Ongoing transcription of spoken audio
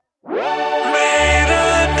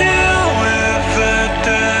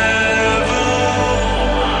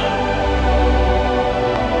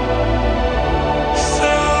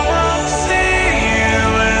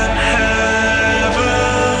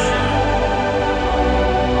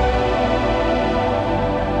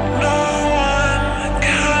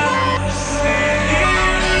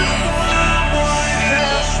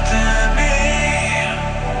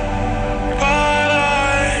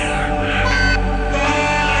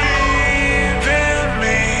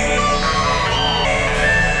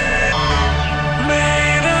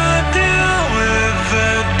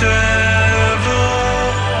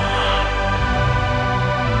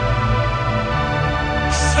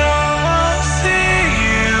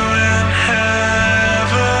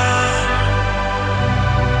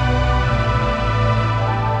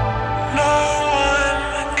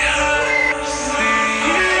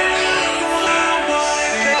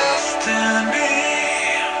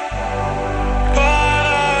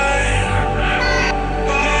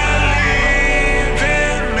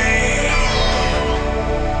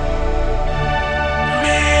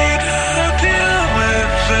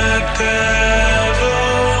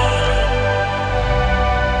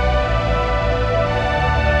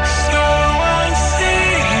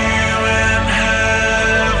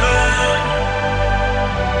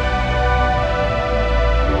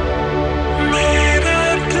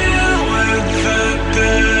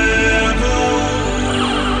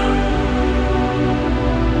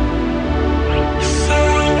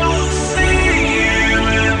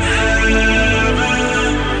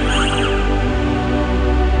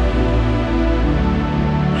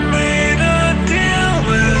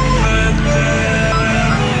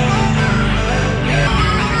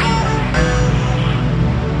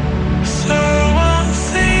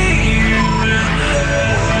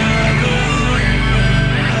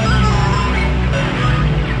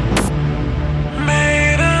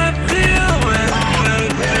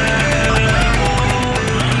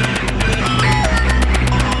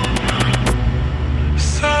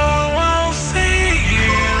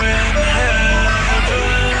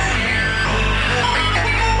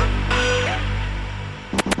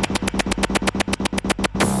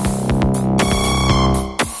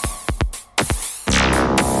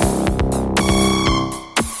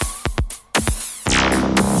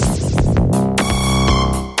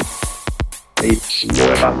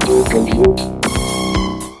Explorando compute.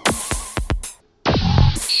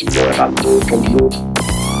 Explorando compute.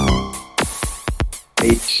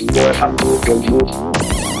 Explorando compute.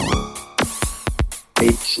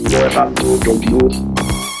 Explorando compute.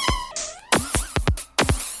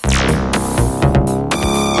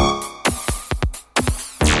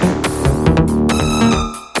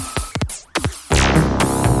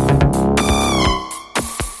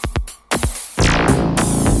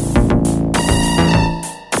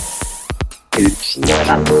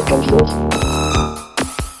 Explorando compute.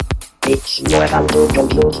 Explorando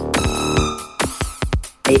compute.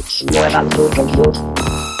 Explorando compute.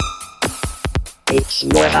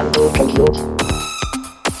 Explorando compute.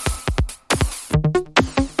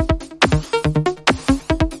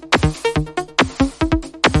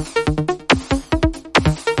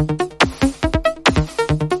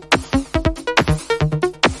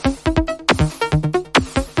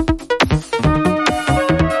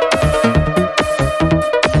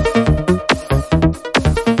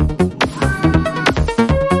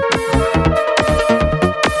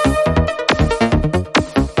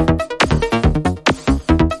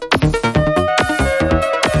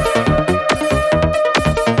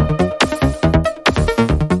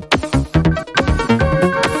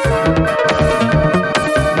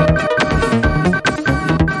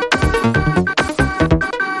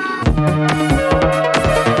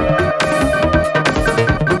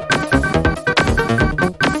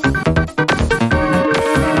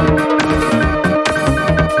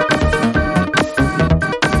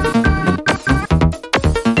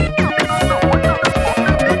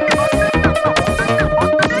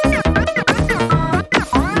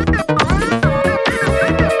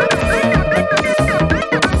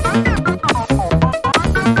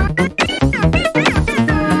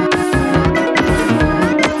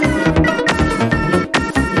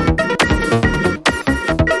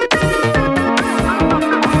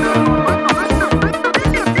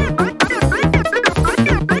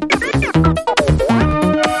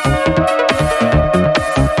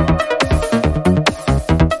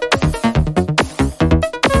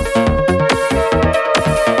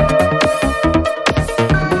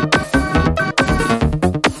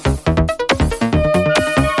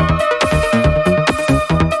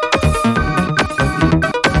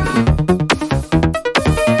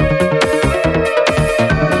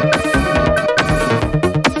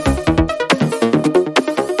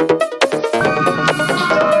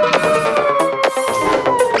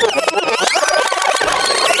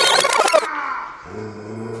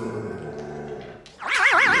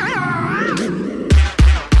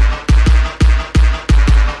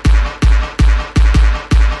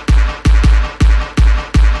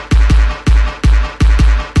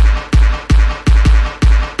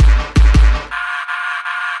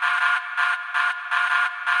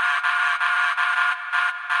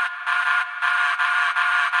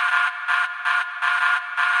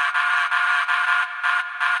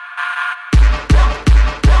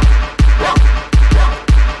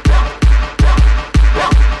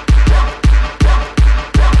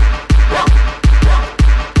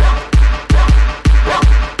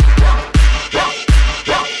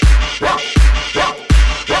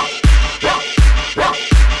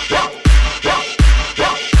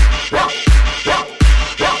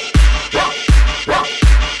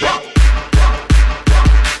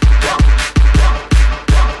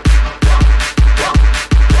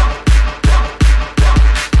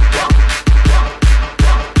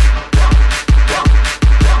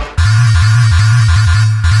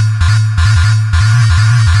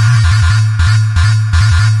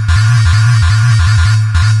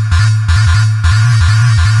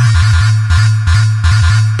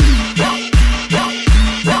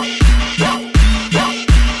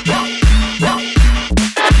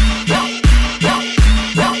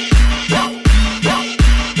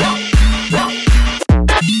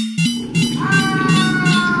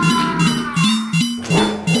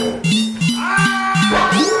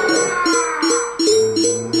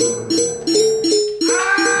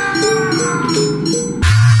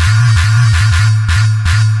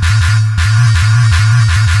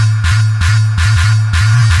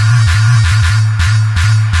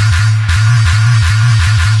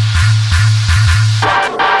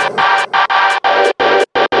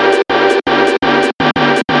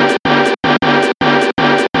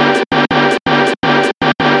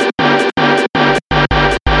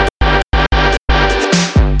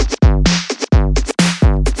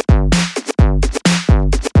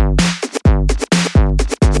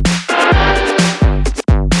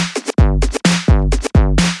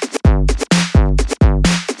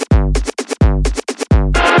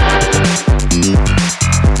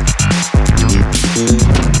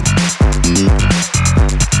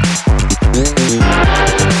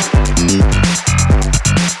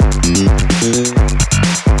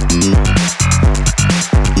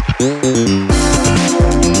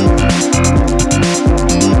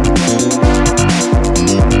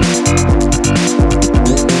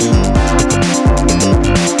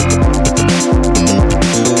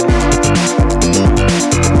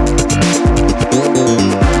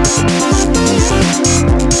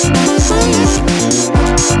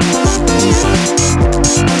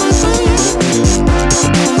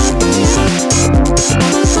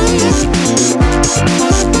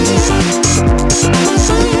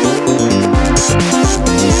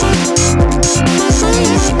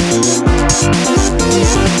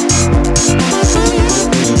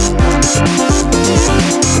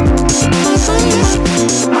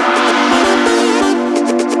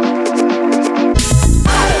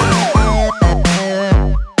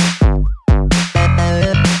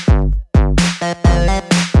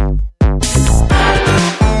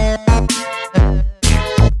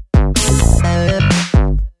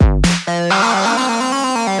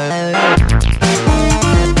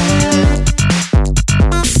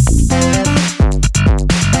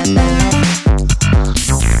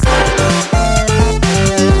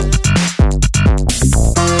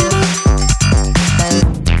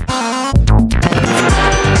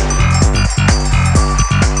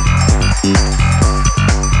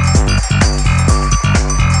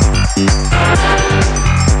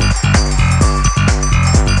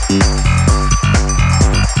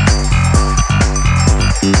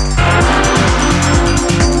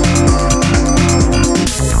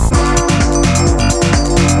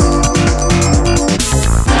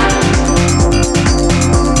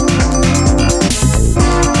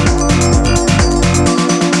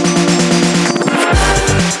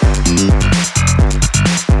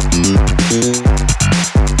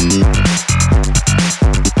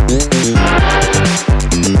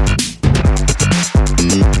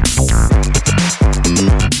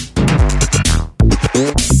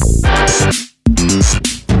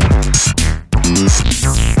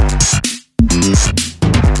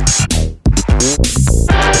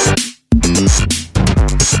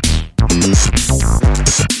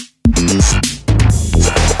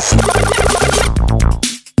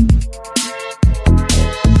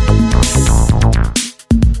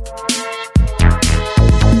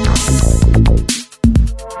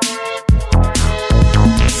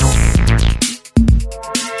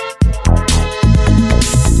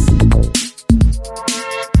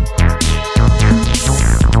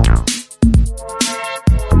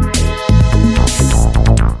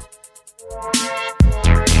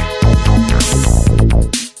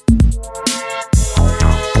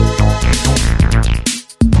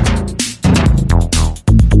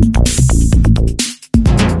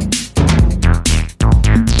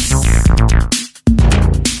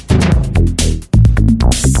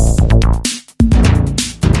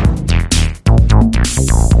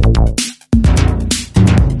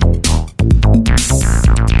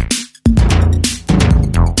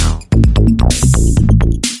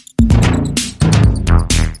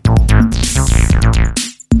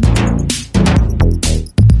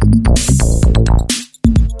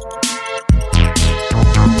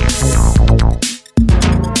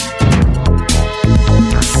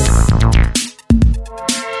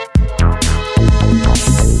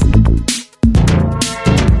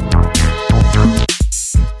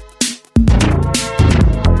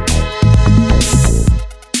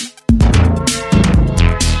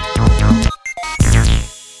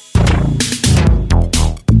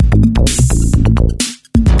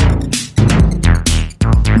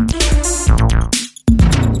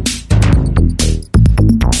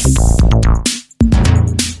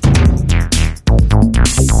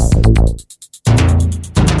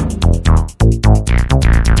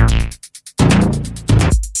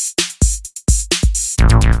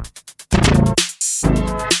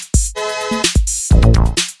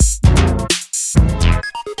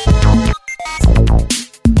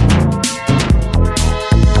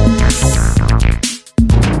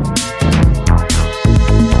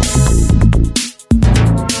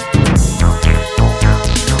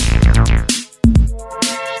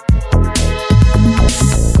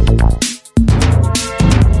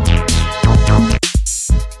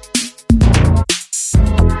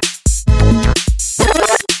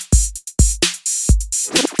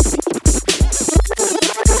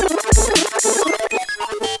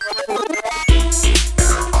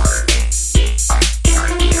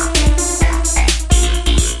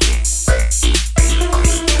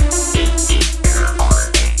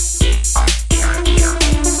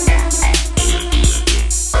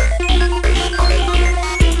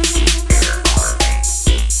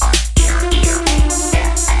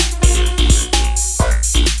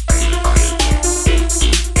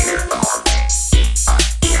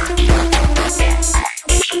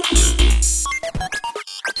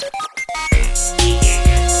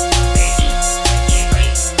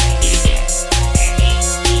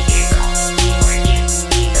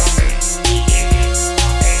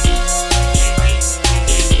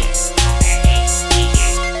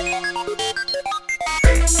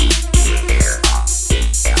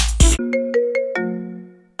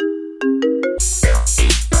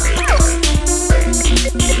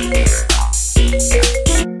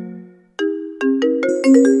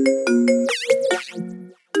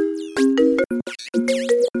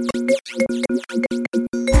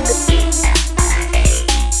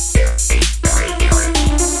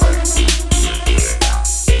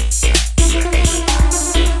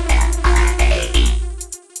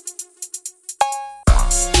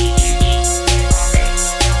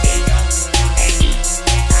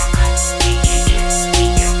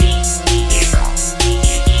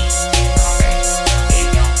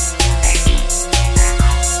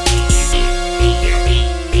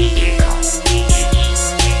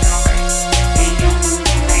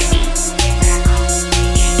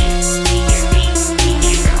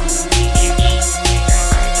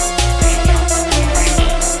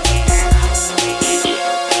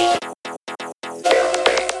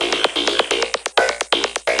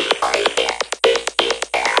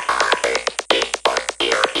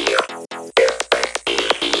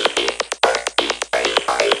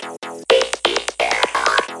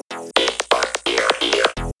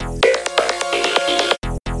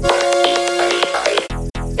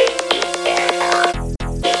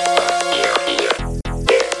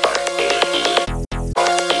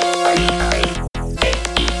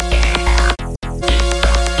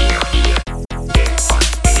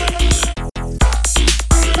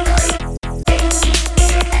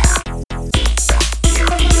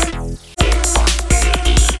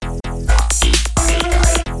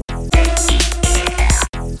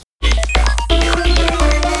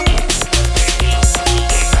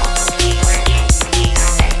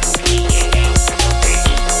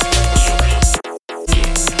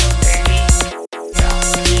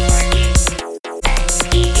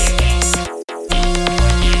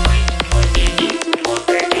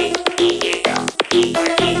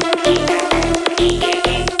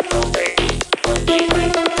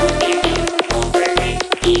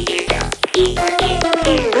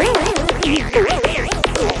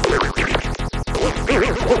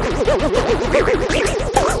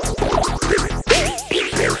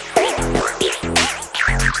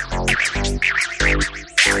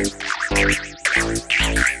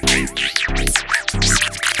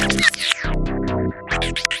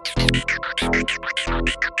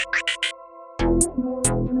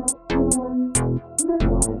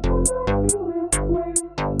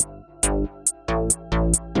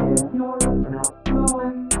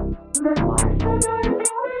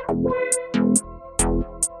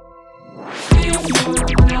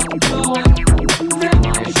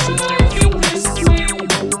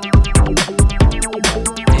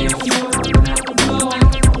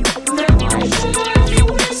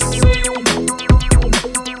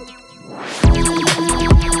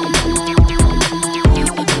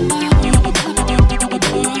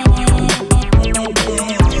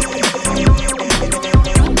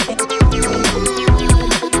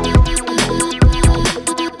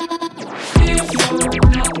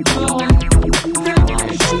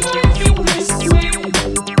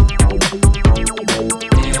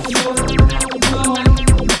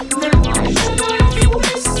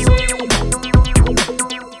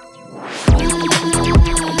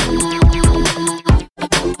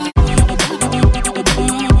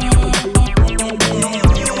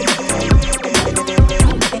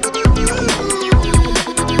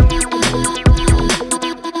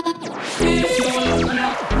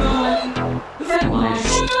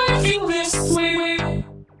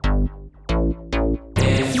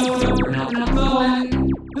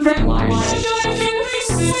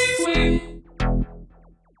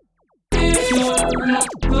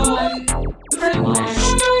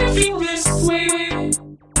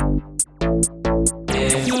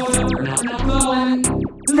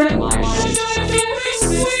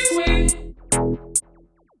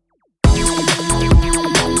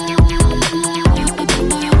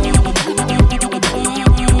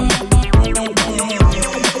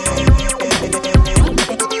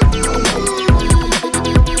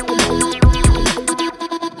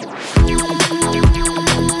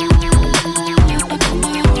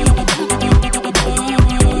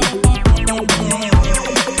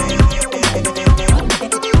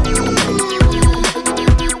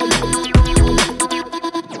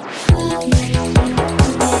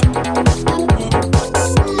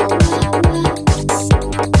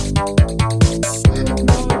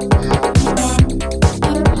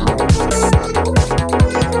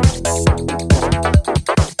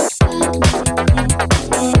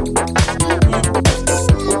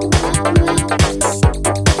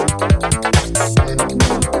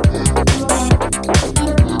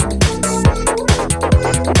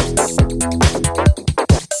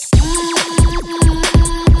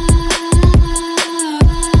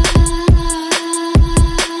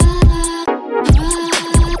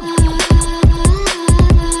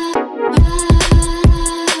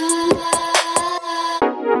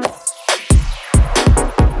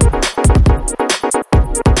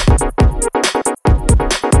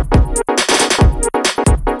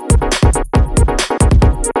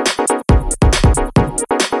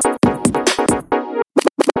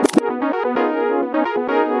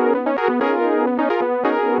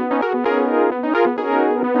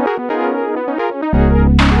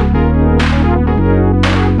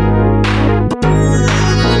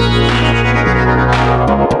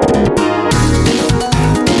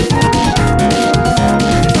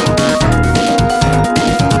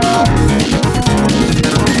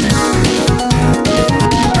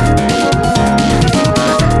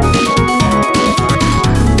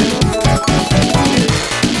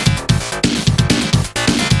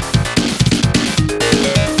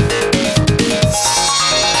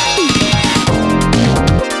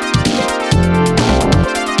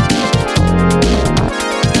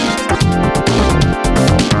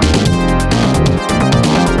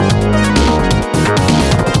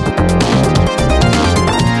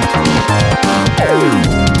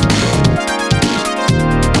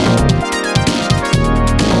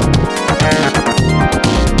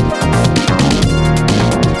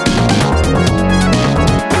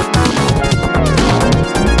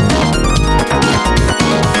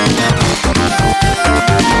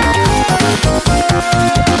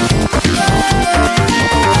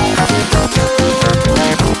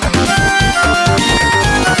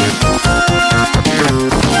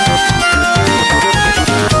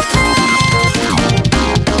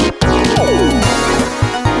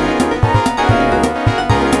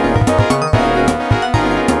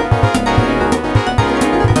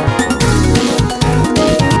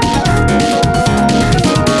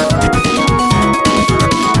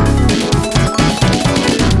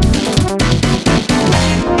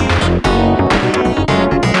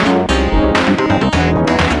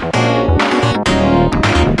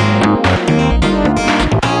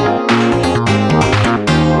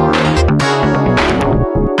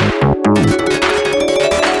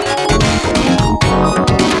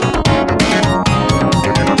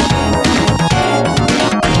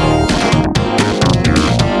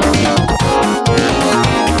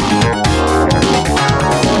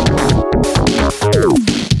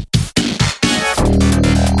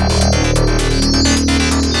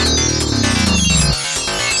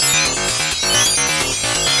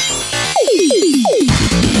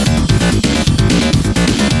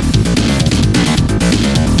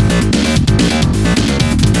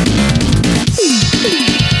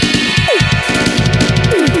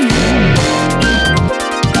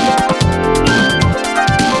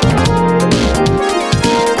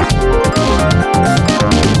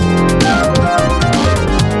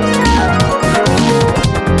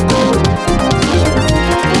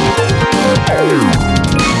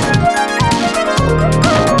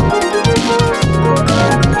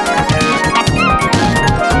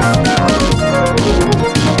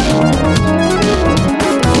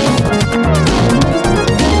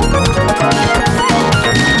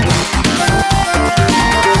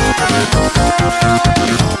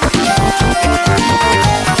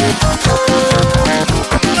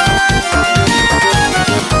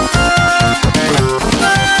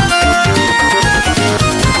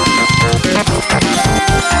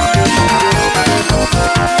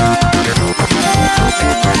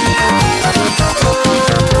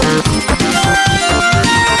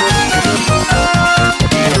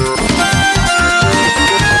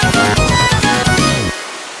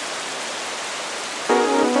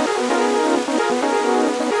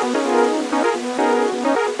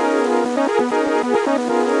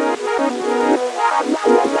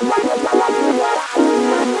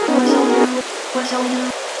 shall we do?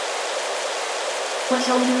 What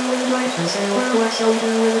shall we do with a drunken sailor? What shall we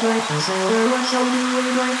do with a drunken sailor? What shall we do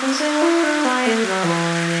with a drunken sailor? By in the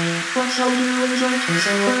morning. What shall we do with a drunken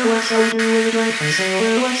sailor? What shall we do with a drunken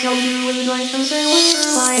sailor? What shall we do with a drunken sailor?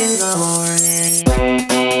 By in the morning.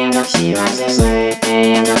 And up she rises late,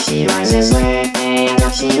 and up she rises late, and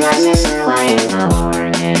up she rises early in the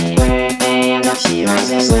morning. And up she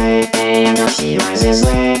rises late, and up she rises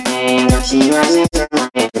late, and up she rises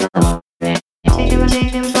early in the morning. Take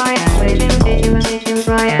him, try and wake him, take him,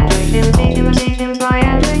 try and wake him, take him, try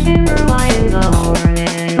and wake him early in the morning.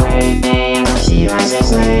 And up she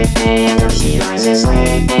rises late, and up she rises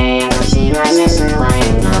late, and up she rises early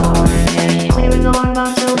in the morning. Sleep in the long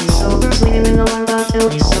box till he's sober, sleep in the long box till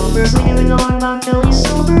he's sober, sleep in the long box till he's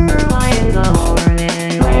sober early in the morning.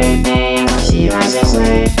 And up she rises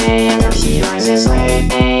late, and up she rises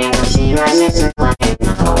late, and up she rises early in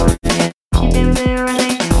the morning. Keep him there and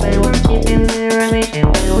make him better, keep him there and make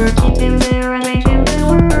him better, keep him there and make him better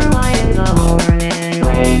early in the morning.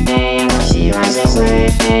 And up she rises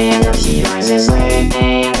late, and up she rises late,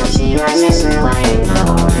 and up she rises early in the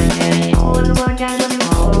morning. Oh, and the podcast was him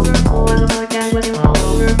all over, oh, and the podcast was him all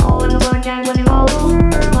over, oh, and the podcast was him all over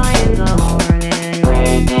early in the morning.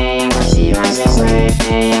 And up she rises late,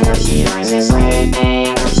 and up she rises late,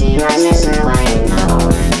 and up she rises early in the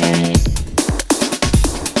morning.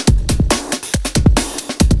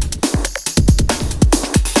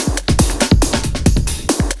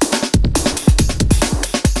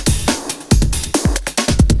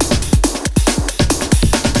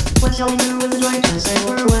 What shall we do with a drunken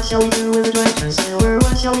sailor? What shall we do with a drunken sailor?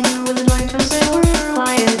 What shall we do with a drunken sailor?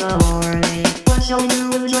 Early in the morning. What shall we do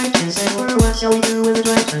with a drunken sailor? What shall we do with a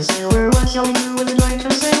drunken sailor? What shall we do with a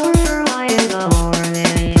drunken sailor? Early in the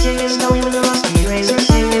morning. Shave his belly with a rusty razor.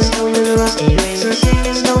 Shave his belly with a rusty razor. Shave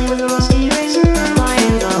his belly with a rusty razor. Early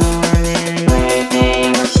in the morning.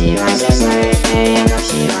 And up she rises late. And up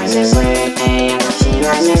she rises late. And up she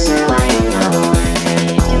rises early in the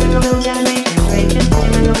morning. Put him in the bilge and make him drink it. Put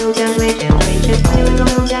him in the bilge and make him drink it. Put him in the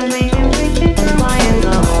bilge and make him drink it. Early in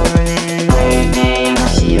the morning. And up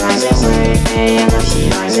she rises late. And up she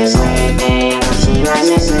rises late. And up she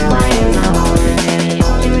rises early in the morning.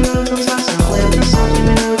 Salt him in the noodles, got some flavor. Salt him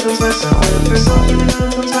in the noodles, got some flavor. Salt him in the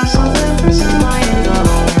noodles, got some flavor. Early in the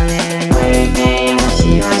morning. And up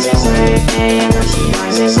she rises late. And up she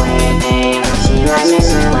rises late. And up she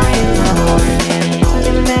rises early in the morning. Put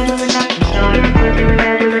him in bed with the captain's daughter. Put him in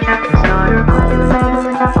bed with the captain's daughter. Put him in bed with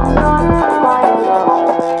the captain's daughter.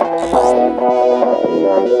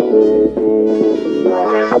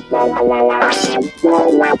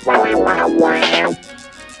 Early in the morning.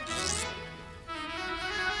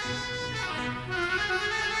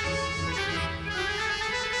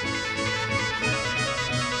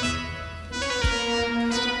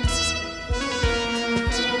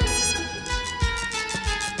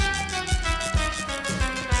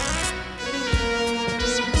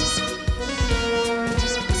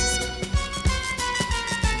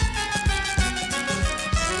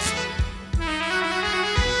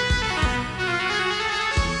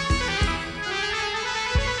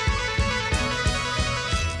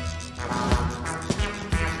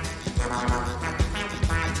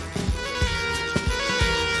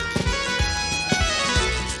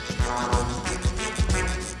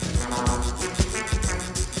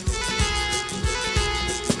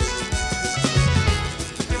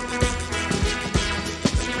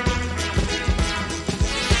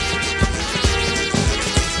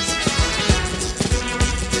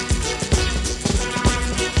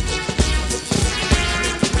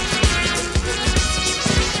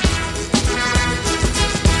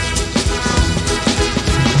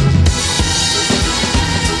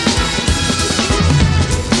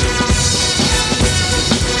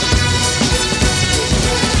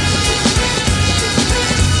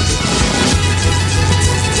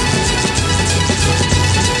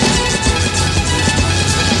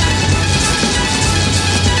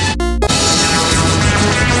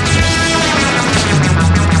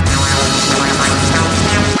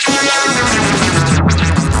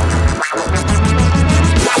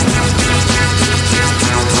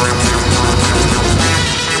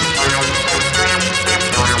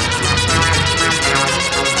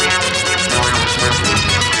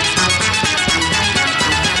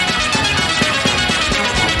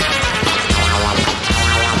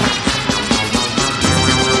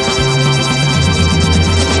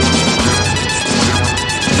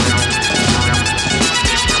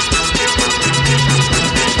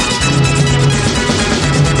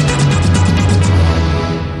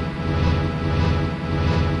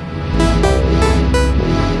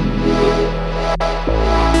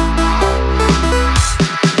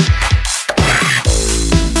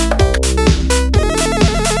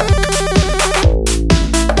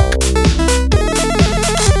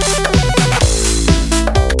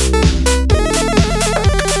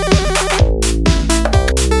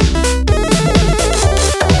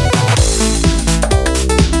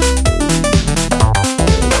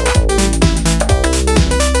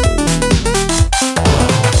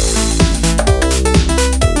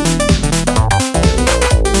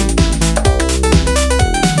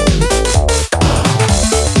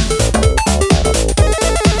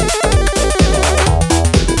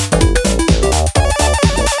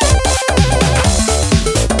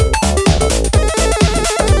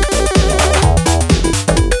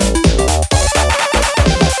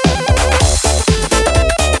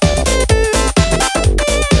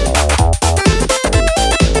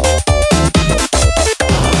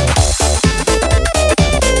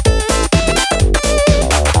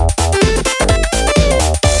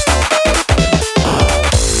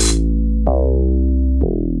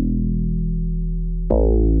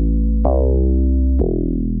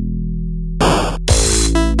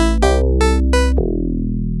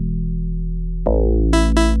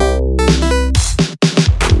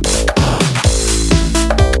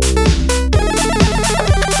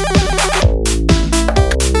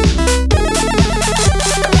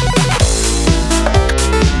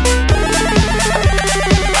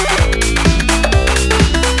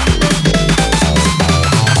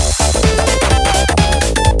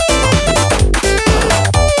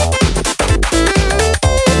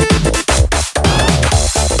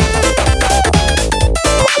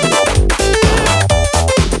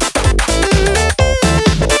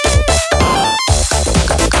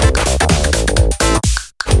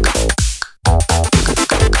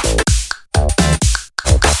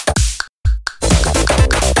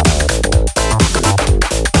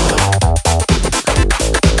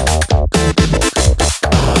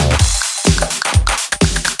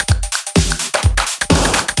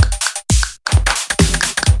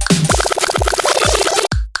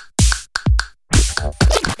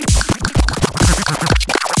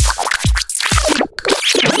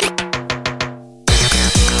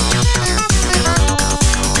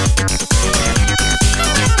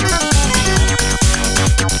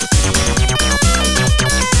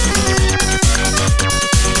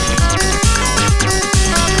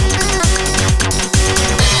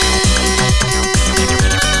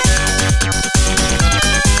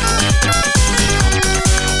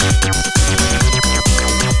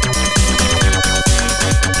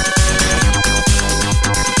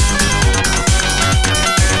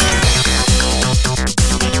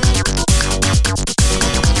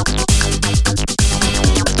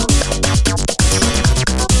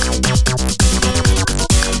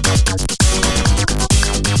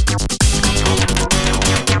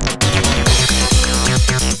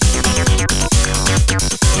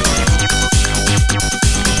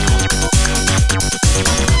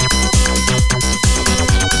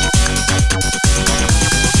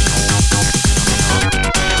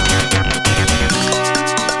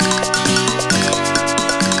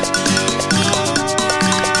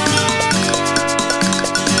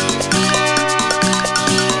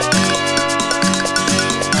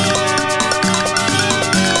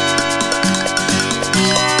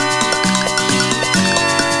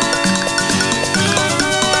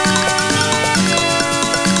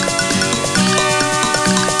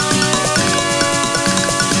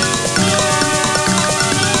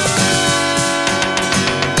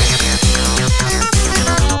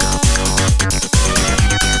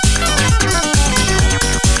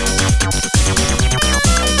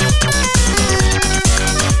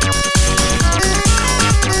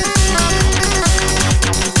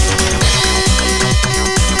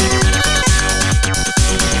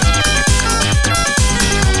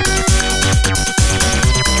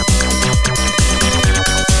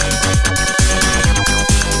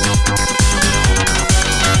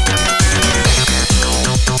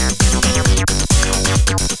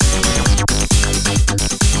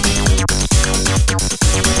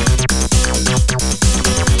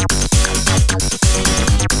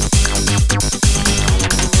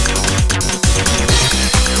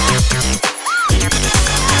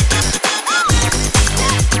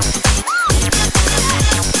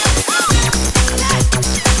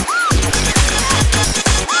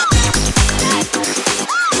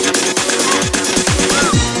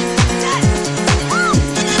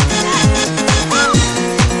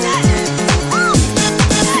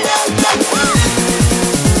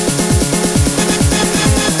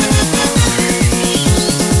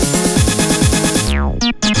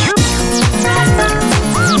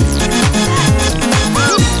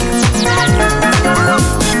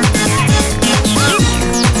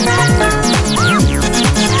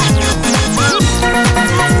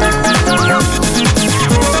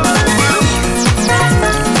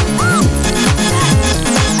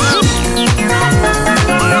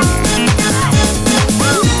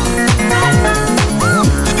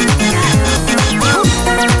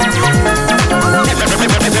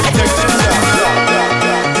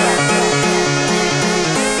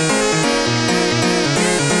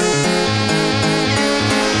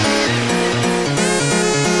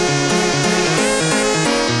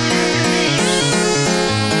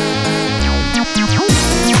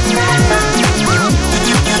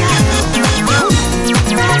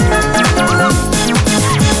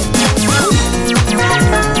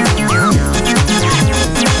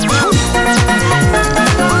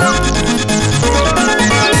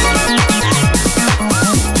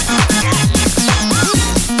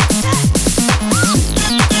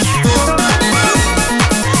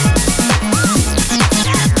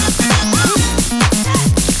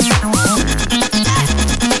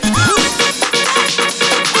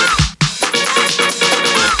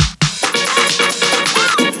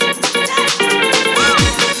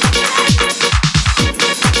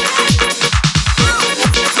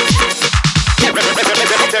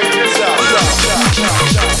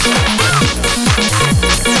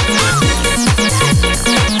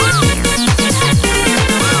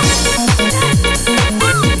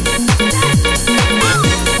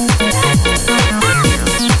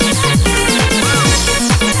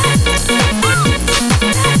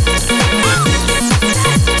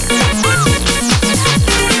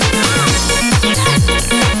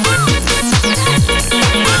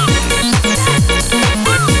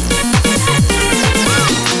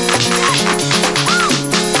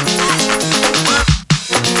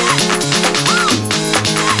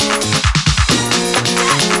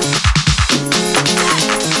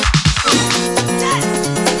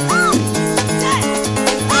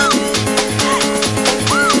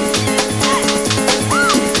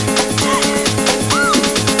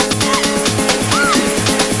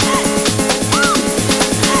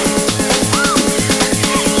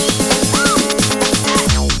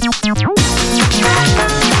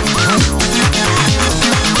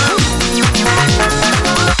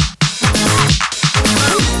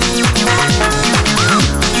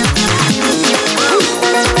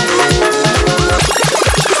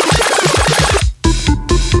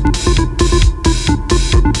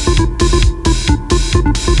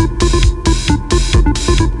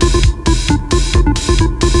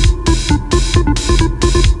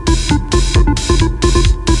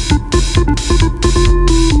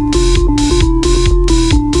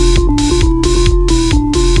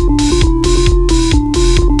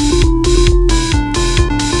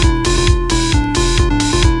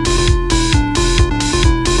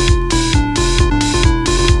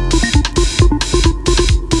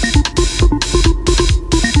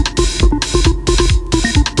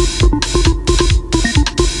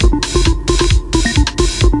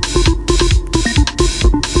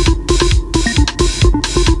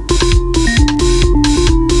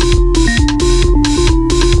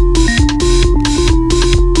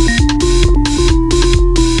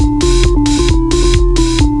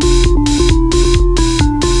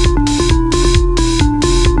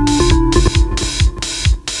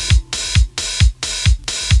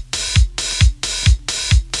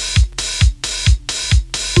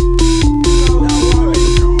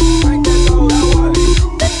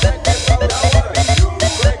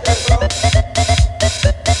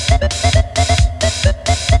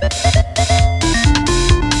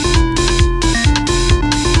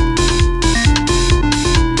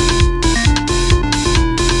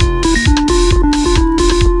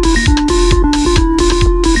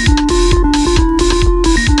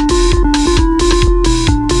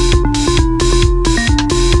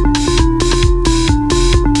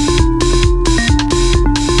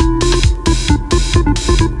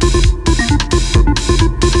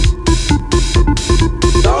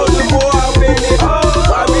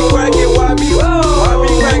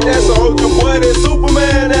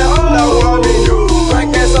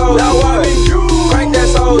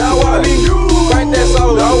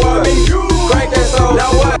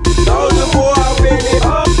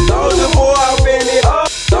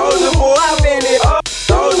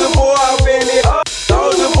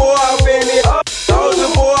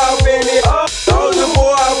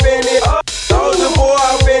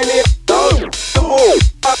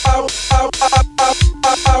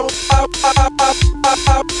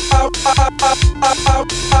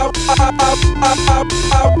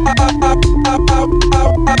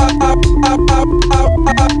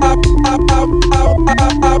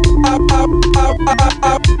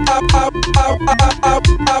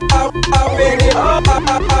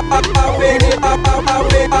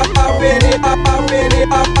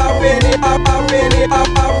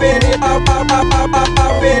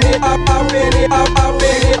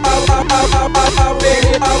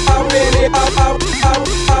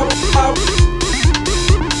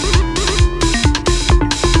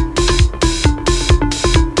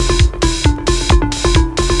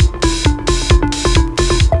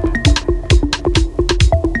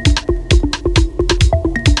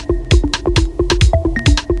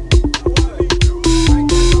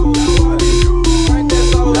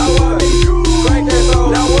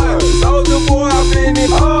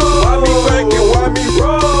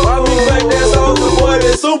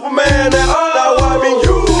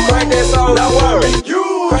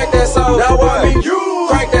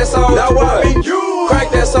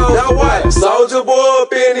 Soldier boy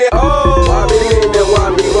up in it, oh. Why me lean that, why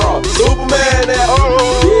me raw? Superman that, oh.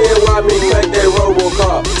 Yeah, why me crack that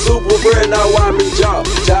Robocop? Super bread, now why me jock?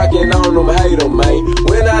 Jocking on them, hate them, man.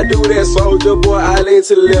 When I do that, soldier boy, I lean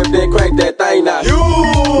to the left, then crack that thing now.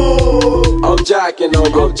 I'm jocking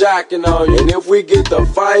on you, I'm jocking on you. And if we get the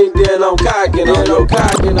fight, then I'm cocking on you, I'm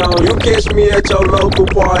cocking on you. You catch me at your local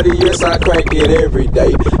party, yes, I crank it every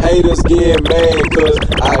day. Haters get mad, cause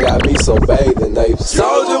I got me some bathing apes.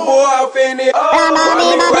 Soldier boy, I finna, oh. Why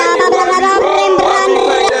me crack it, why me roll? Why me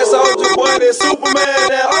crack that soldier boy, that Superman,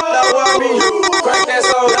 that, oh. Now why me crack that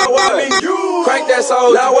soldier, now why me crack that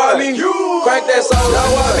soldier, now why me crack that soldier, now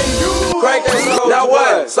why me crack that soldier, now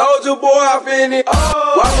what? Soldier boy, I finna,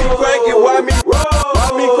 oh. Why me crack it, why me roll? Why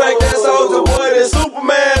me crack that soldier boy, that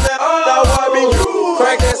Superman, that, oh. Now why me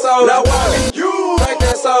crack that soldier, now why me crack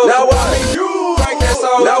that soldier, now why me crack that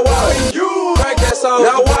soldier, now why me crack that soldier,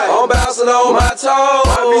 now what? I'm bouncing on my toes,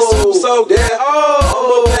 I be super soaked that, oh.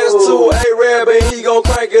 I'ma pass to A-Rab and he gon'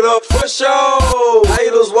 crank it up for sure.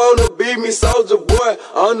 Haters wanna beat me, soldier boy,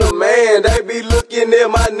 I'm the man. They be looking at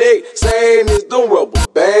my neck, saying it's them rubber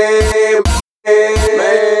band.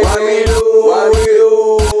 Man, why me do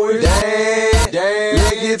it? Damn,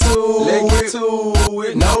 let's get to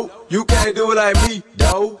it. No, you can't do it like me,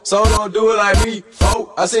 though. So don't do it like me,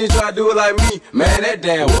 folk. I seen you try to do it like me. Man, that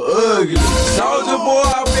damn was ugly. Soldier boy,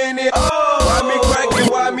 I been it. Oh, why me crack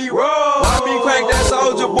it? Why me roll? Why me crack that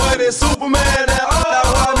soldier boy? That Superman, that, oh. Now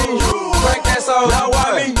why me crack that soldier? Now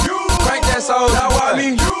why me crack that soldier? Now why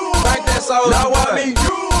me crack that soldier? Now why me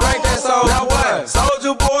crack that soldier? Now what?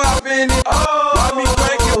 Soldier boy.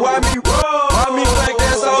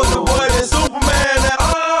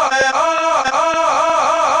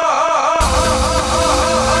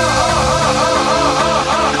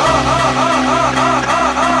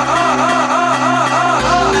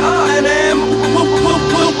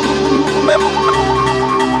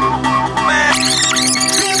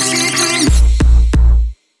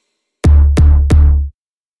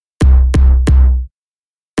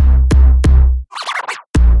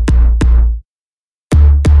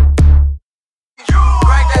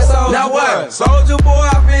 Now what? Soldier boy,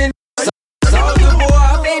 I been. Soldier boy,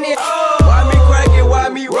 I been it. Why me crank it? Why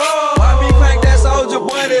me roll? Why me crank that soldier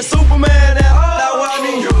boy? That Superman that. Now why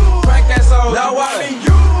me crank that soldier? Now why me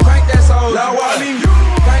crank that soldier? Now why me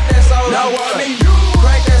crank that soldier? Now why me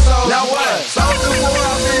crank that soldier? Now what? Soldier boy,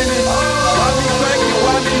 I been it. Why me crank it?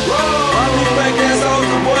 Why me roll? Why me crank that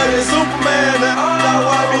soldier boy? That Superman that. Now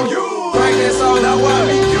why me crank that soldier? Now why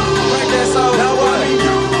me crank that soldier? Now why me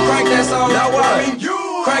crank that soldier? Now why me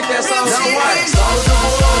crank that soldier? Now what? Soldier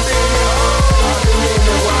boy, I been it. I been in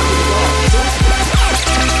there. Why me roll?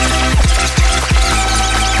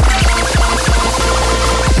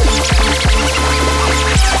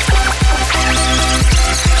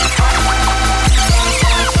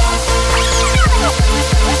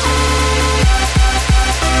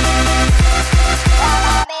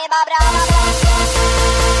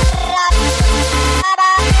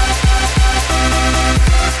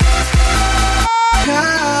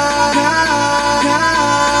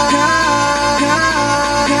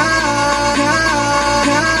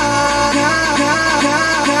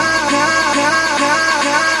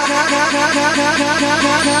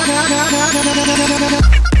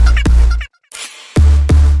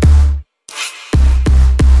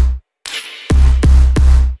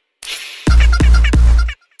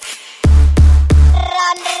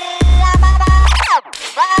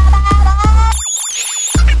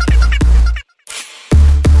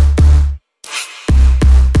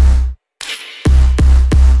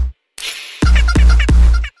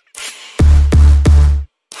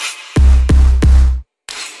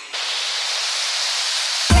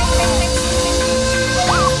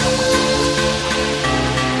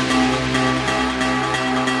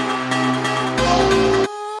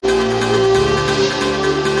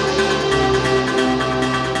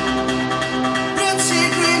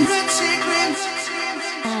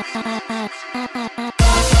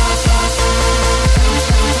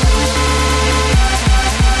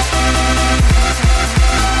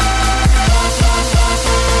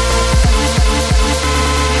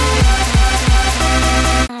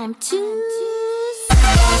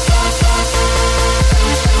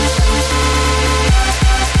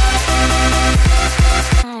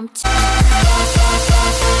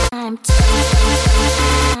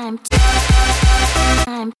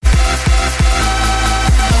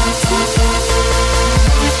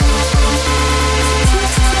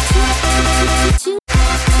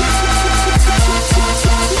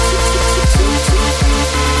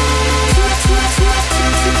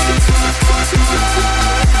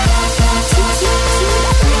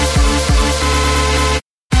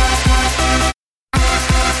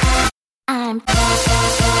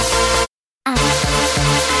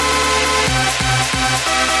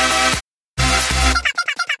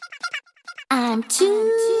 I'm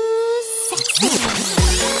too sexy.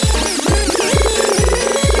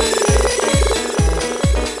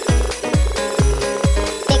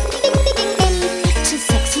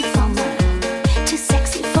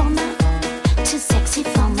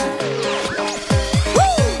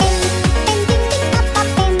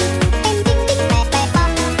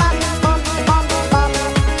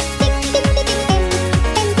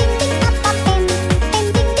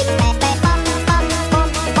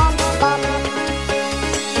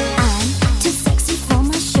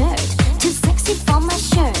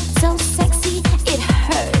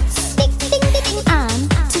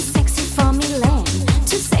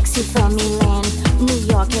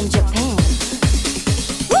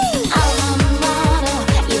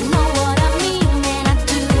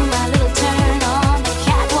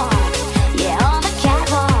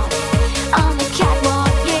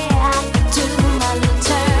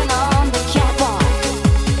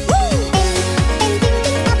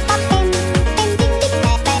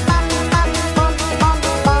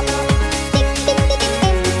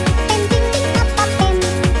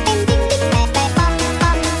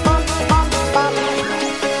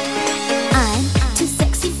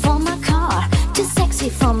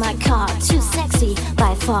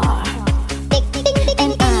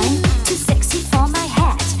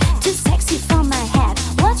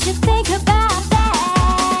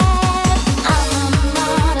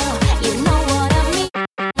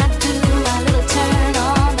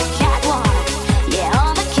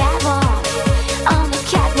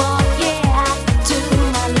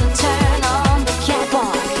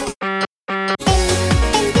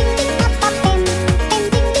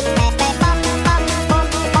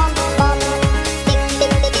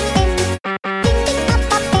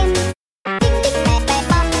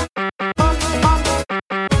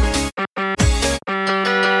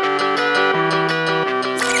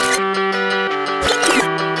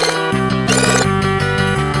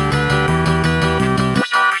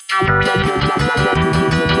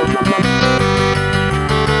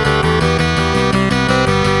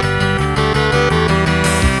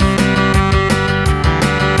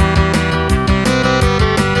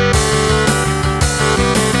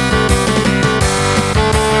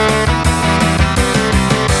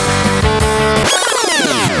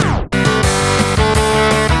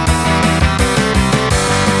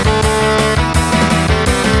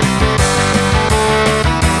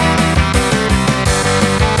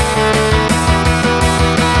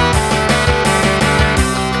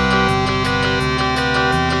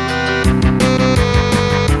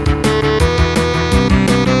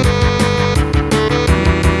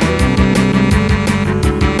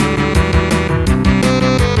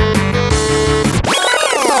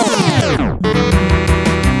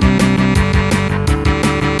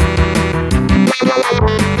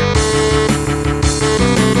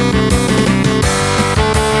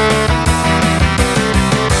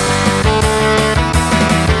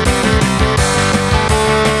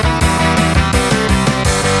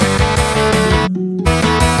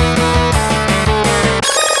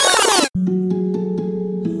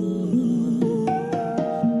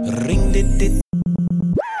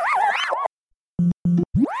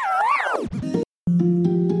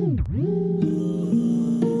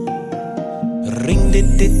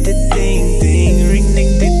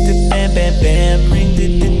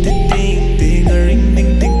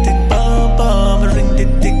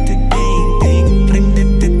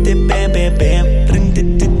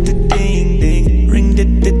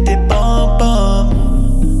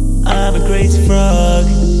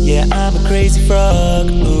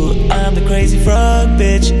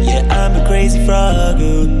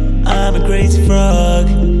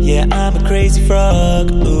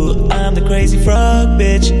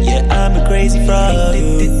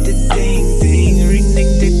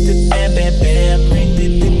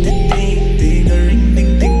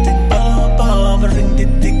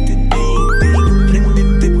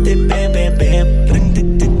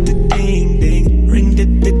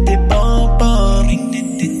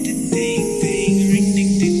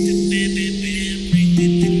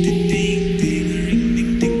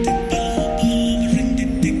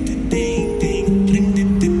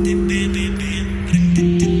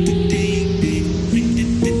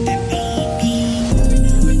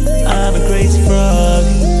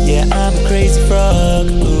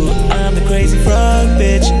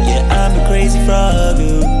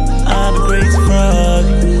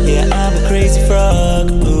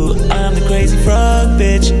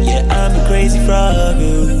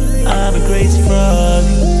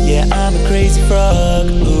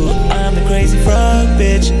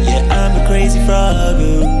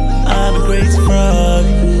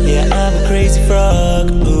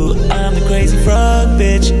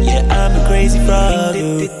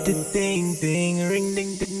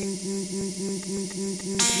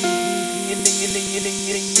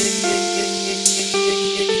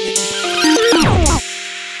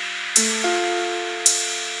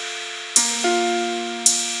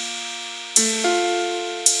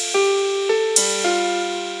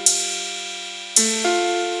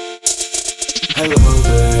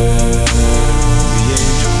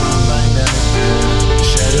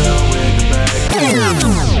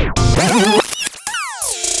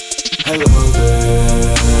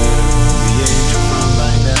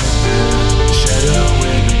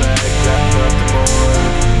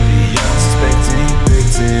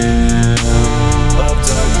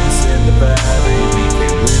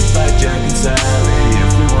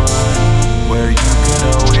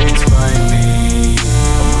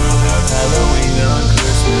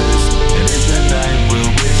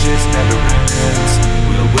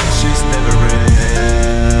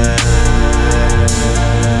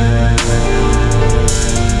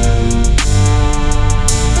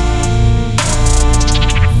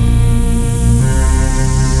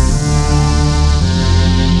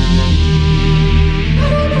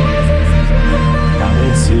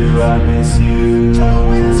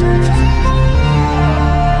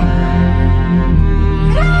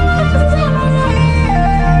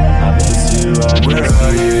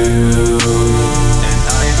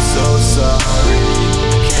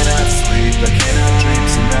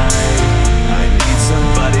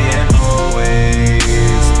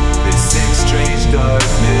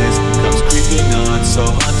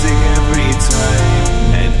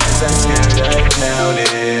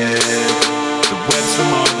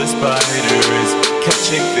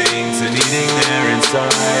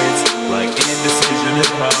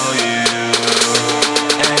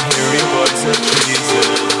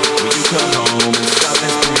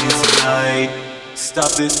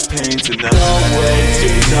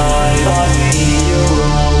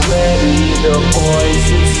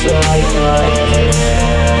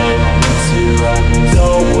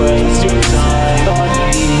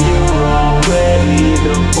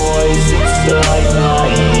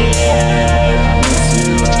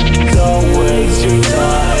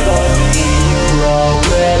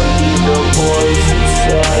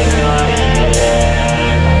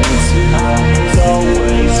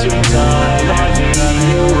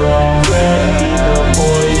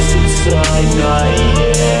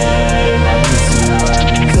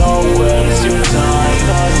 Don't waste your time,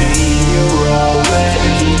 honey, you're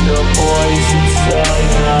already the boy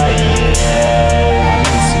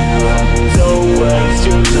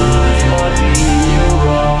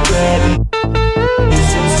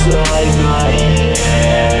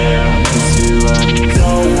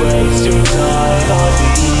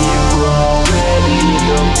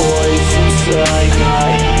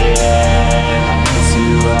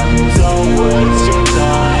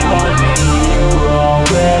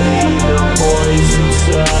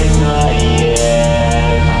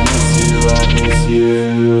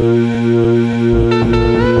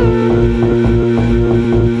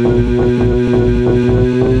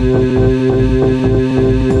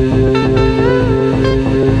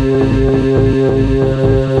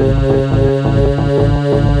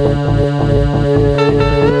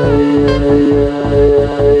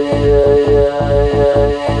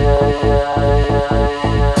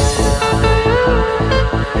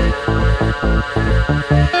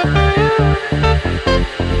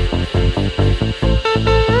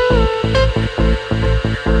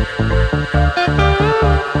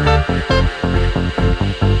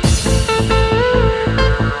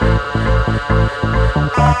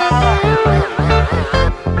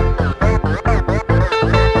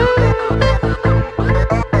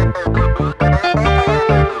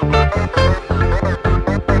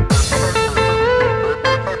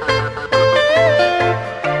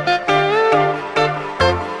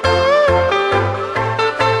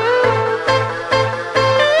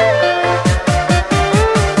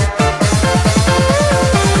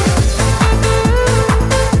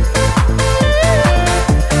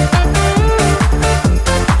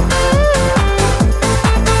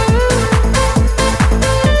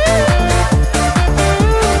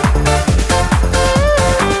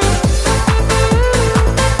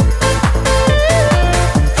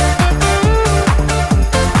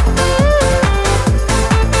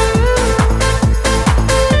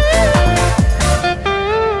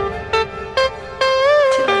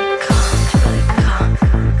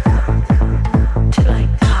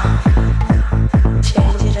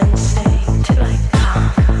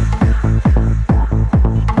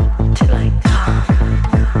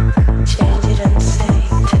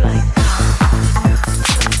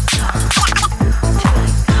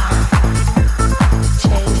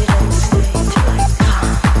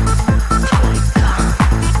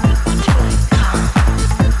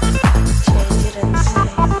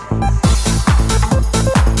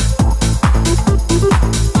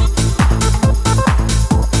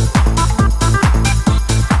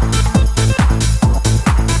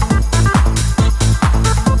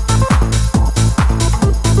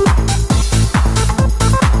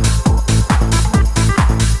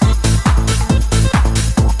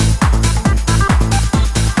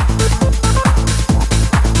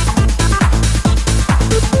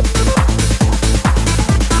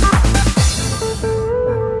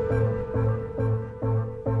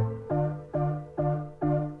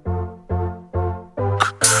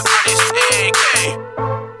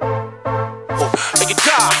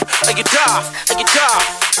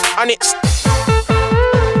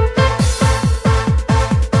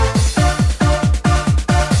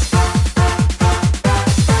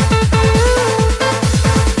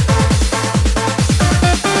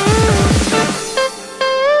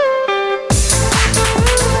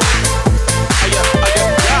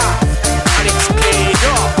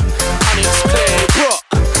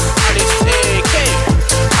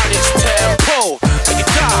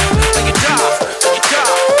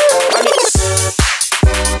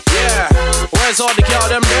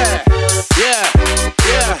there. Yeah.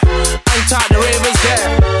 Hang tight, the ravers there.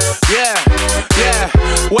 Yeah.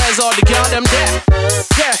 Where's all the girl them there?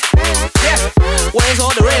 Yeah. Where's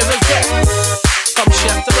all the ravers there? From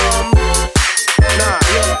chef to rum. Nah,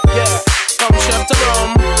 yeah. From chef to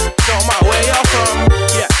rum. Don't mind where you're from.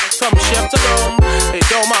 Yeah. From chef to rum. It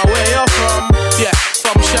don't mind where you're from. Yeah.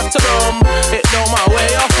 From chef to rum. It don't mind where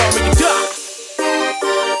you're from.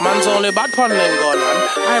 Man's only bad pun lingo, man.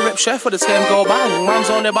 I rip chef for the same go bang. Man's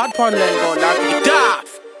only bad pun lingo, man. Daft.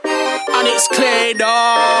 And it's clear,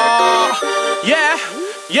 dawg. Yeah.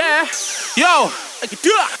 Yo. I'm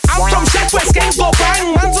from Chef West, games go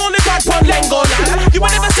bang. Man's only bad pun lingo, man. You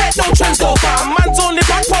would never said no trends go bang. Man's only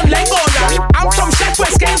bad pun lingo, man. I'm from Chef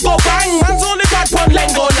West, games go bang. Man's only bad pun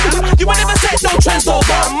lingo, man. You would never said no trends go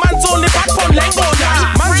bang. Man's only bad pun lingo,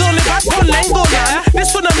 man. Man's only bad pun lingo, man.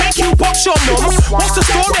 This wanna make you box your mum. What's the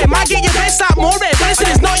story? Might get your best out more red.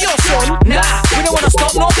 Listen, it's not your son. Nah, we don't wanna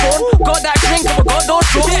stop no fun. Got that drink and we got no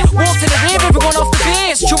drugs. Walk to the river, everyone off the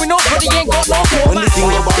base. Chewing up, but he ain't got no fun. When the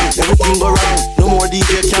thing go bang, everything go round. No more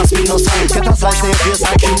DJ can't spin no sound. Get a slice in your face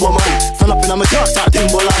like Kimbo man. Stand up in my car, start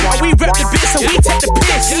Timberland. While we rep the bits and we take the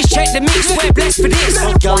piss. Please check the mix, we're blessed for this.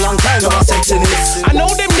 Fuck y'all long time, never sexiness. I know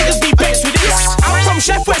them niggas be vexed with this. I'm from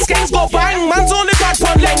Chef West, games go bang. Man's only bad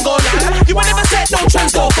pun lingo, man. You would never said no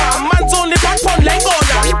trends go bang. Man's only bad pun lingo,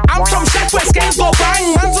 man. I'm from Chef West, games go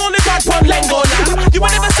bang. Man's only bad pun lingo, man. You would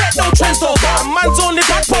never said no trends go bang. Man's only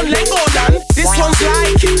bad pun lingo, man. This one's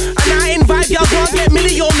like a night in vibe, y'all go and get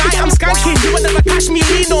milli all night. I'm skanking, you would never catch me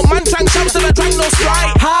lean. No man drank shots and I drank no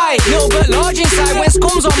Sprite. Hi, little bit large inside. When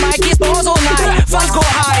scums on mic, it's bars all night. Fans go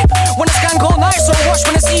high when it's gang all night. So watch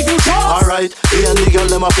when it's even drops. Alright, me and the girl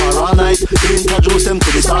them up for all night. We introduce them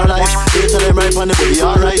to the star life. They tell them right on the body.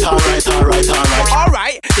 Alright.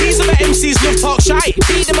 These are the MCs love talk shite.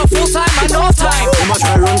 Beat them a full time and half time. They must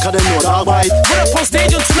try run cause they know dog bite. Run up on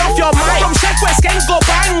stage and turn off your mic. From Chef West, games go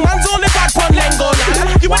bang. Man's only bad pun lingo,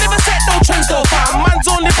 man. You would never said no trends go bang. Man's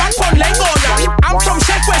only bad pun lingo, man. I'm from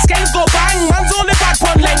Chef West, games go bang. Man's only bad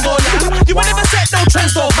pun lingo, man. You would never said no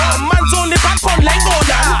trends go bang. Man's only bad pun lingo,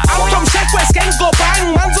 man. I'm from Chef West, games go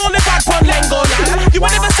bang. Man's only bad pun lingo, man. You would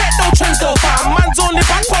never said no trends go bang. Man's only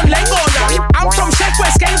bad pun lingo, man. I'm from Chef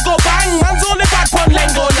West, games go bang. Man's only bad pun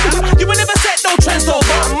lingo, man. You would never said no trends go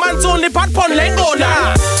bang. Man's only bad pun lingo,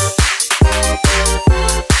 man.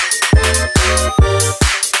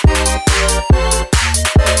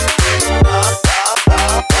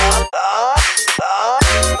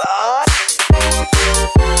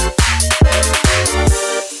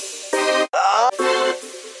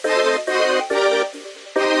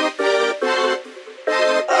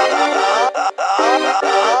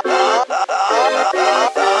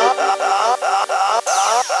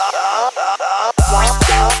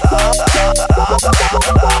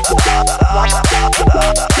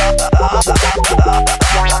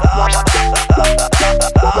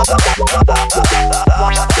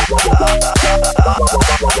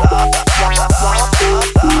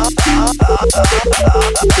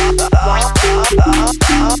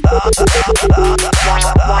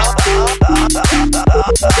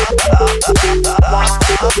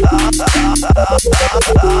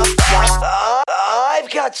 I've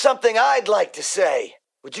got something I'd like to say.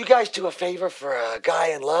 Would you guys do a favor for a guy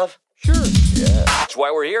in love? Sure. Yeah. That's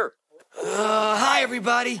why we're here. Hi,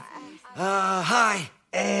 everybody. Hi.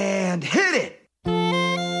 And hit it.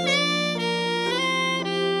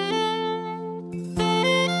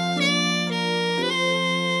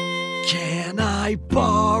 Can I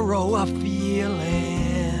borrow a feeling?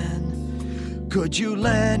 Could you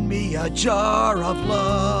lend me a jar of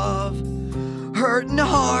love? Hurting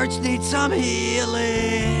hearts need some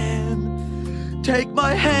healing. Take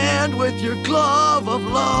my hand with your glove of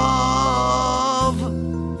love.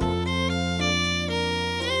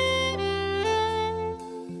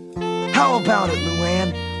 How about it,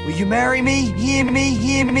 Luann? Will you marry me? Hear me,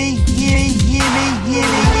 hear me, hear me, hear me, hear me, hear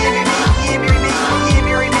me, hear me, hear me, hear me,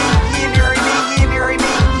 hear me, hear me, hear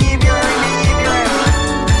me, hear me, hear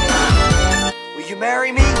me. Will you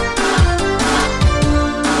marry me?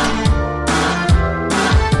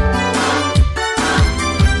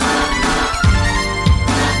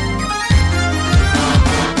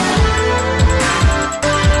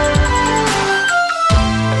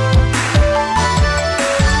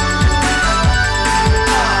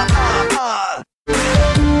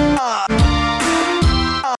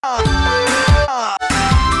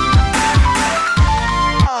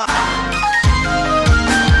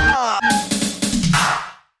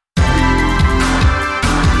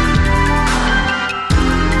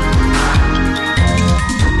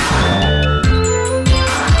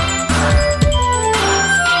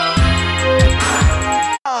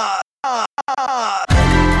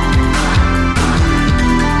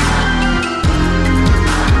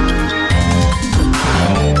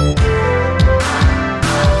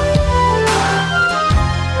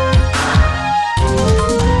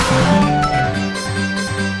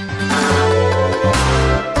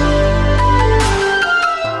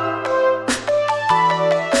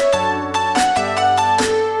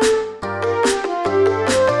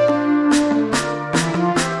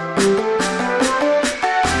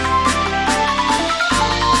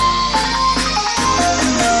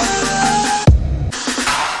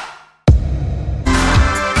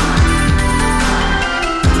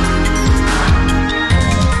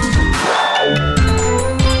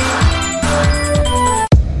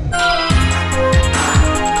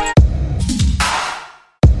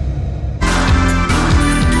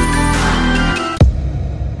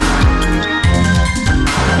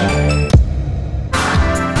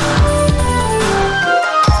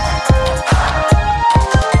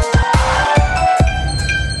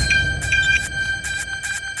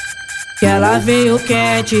 Que ela veio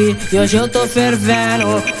quente e hoje eu tô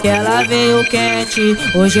fervendo. Que ela veio quente,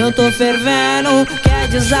 hoje eu tô fervendo. Quer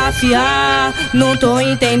desafiar, não tô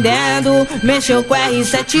entendendo. Mexeu com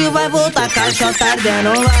R7, vai voltar caixota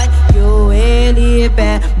ardendo. Vai que o Elipe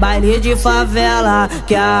é baile de favela.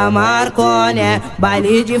 Que a Marconi é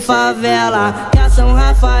baile de favela. Que a São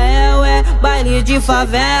Rafael é baile de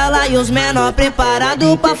favela. E os menor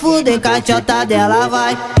preparado pra fuder caixota dela.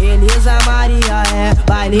 Vai, Elisa Maria é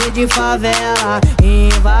baile de favela.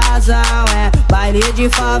 Invasão é baile de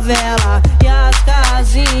favela. E as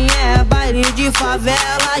casinhas é baile de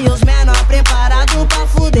favela. E os menor preparado pra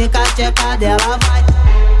fuder com a tcheca dela. Vai.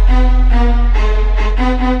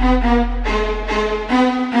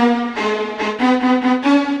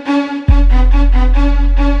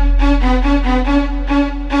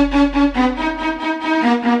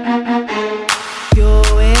 Que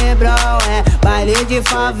o Hebrão é baile de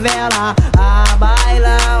favela. A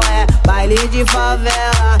Bailão é baile de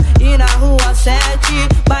favela. E na rua 7,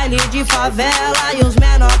 baile de favela. E os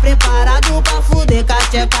menor preparado pra fuder com a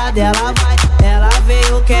tcheca dela. Vai, ela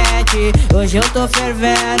veio quente, hoje eu tô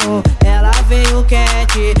fervendo. Ela veio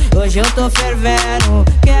quente, hoje eu tô fervendo.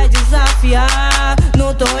 Quer desafiar,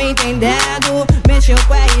 não tô entendendo. Mexeu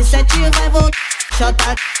com R7, vai voltar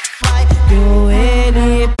chota. Vai, que o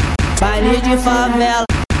ele baile de favela.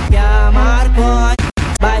 Que a Marconi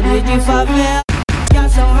baile de favela. Que a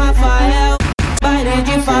São Rafael baile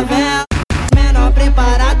de favela. Menor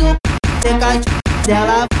preparado tem caixa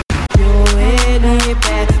dela. Que o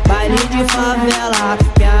Elipe baile de favela.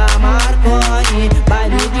 Que a Marconi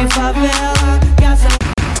baile de favela. Que a São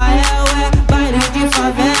Rafael é baile de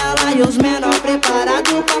favela. E os menor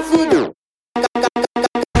preparado pra fuder.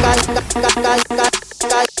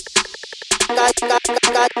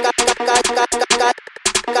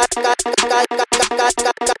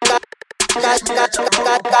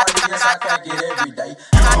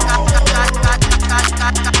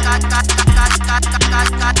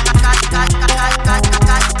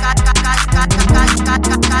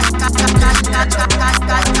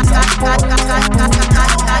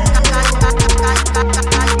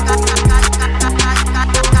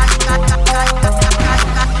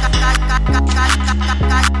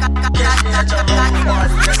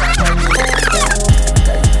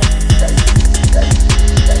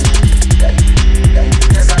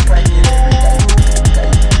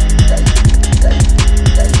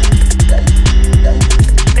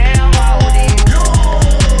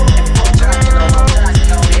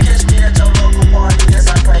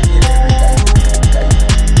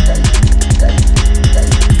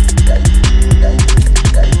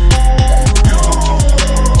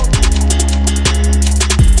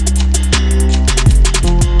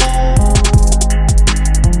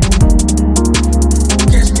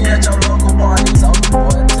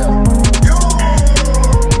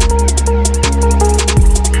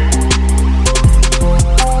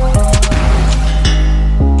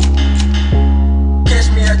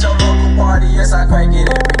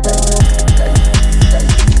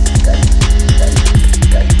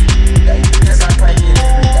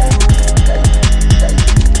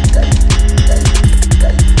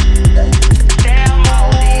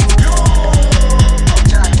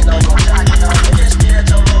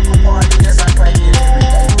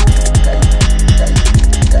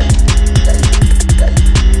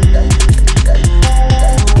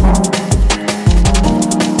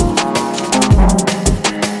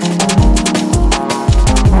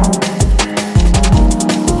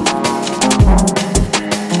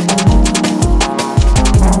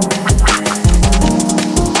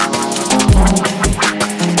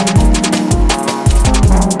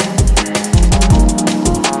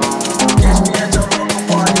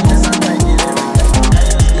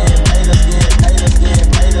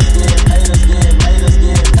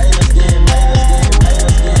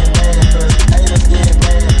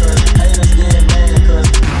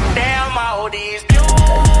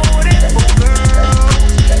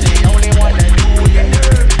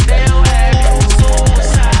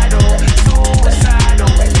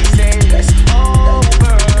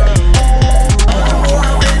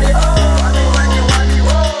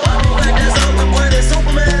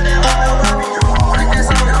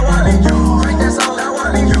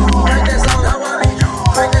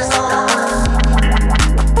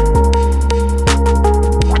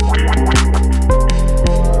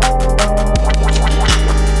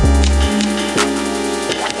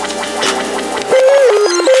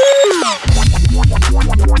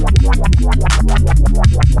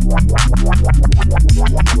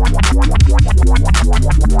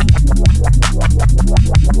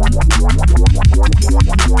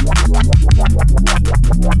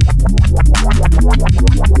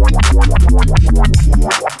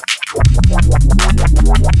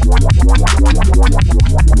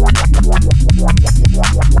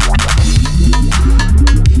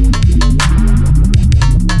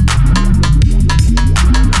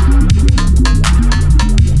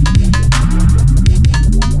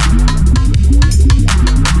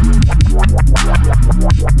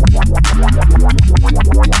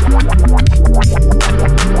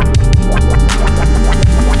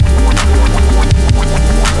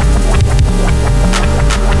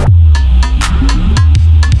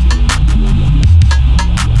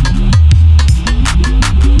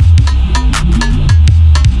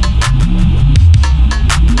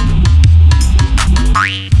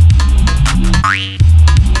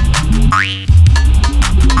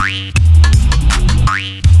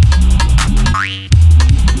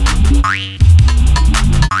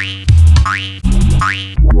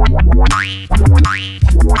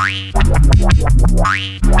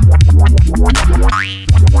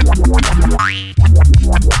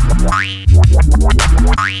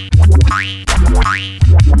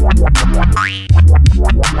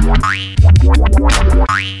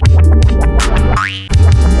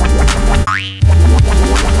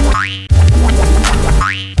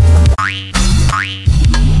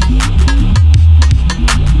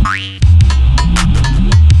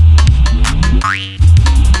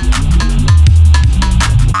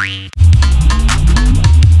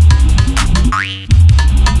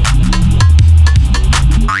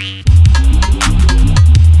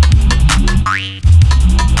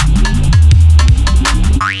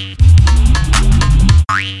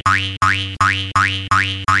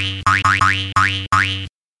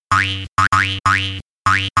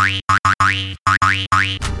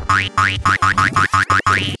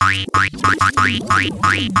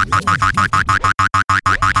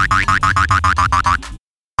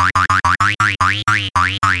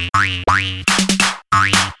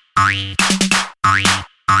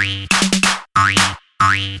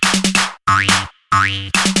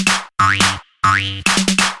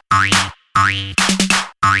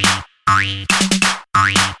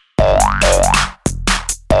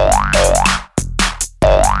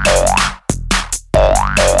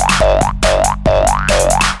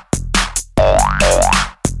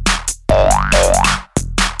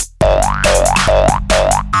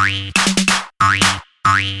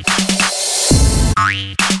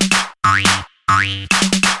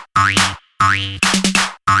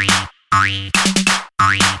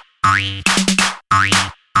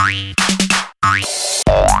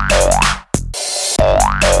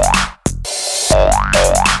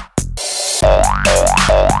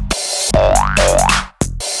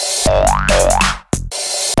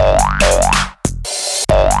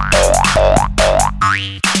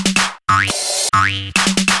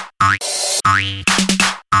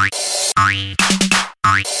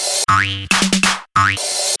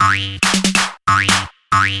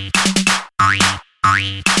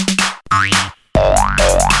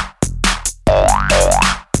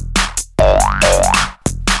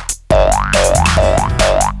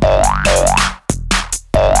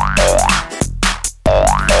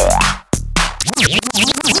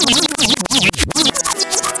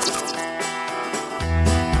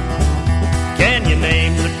 Can you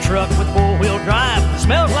name the truck with four-wheel drive?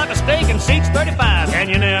 Smells like a steak and seats 35.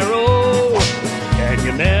 Canyonero,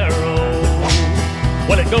 Canyonero.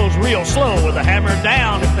 Well, it goes real slow with the hammer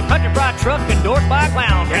down. It's the country fried truck endorsed by a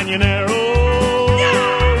clown. Canyonero,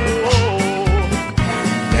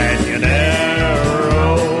 Canyonero.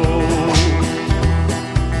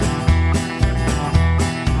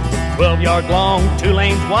 12 yards long, 2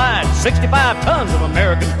 lanes wide, 65 tons of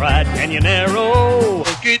American pride. Canyonero.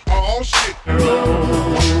 Get all shit.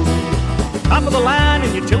 Top of the line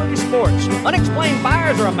in utility sports. Unexplained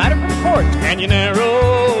fires are a matter for the courts.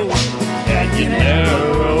 Canyonero,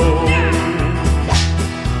 Canyonero.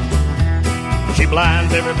 She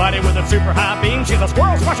blinds everybody with a super high beam. She's a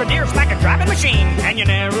squirrel squasher, deer smacker, driving machine.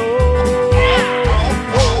 Canyonero.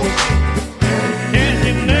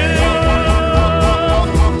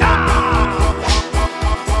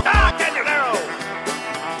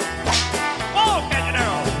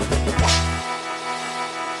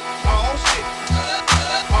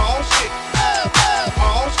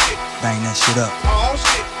 Bang that shit up. All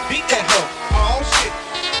shit. Beat that hoe. All shit.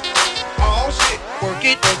 All shit. Work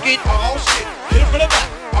it, all shit. Hit it for the back.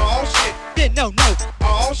 All shit. Yeah, no.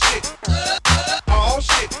 All shit. All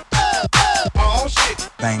shit. All shit.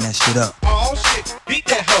 Bang that shit up. All shit. Beat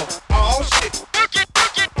that hoe. All shit.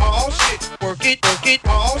 All shit. Work it,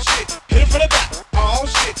 all shit. Hit it for the back. All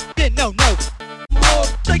shit. Yeah, no.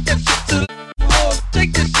 Take that shit to the.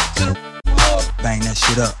 Take that shit to the. Bang that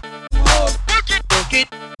shit up. Work it.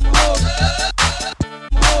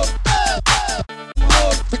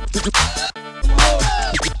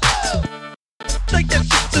 Take that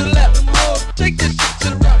shit to the left. Take that shit to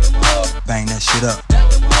the right. Bang that shit up.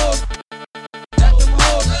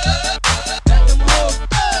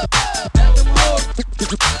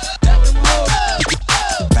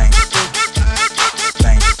 Bang.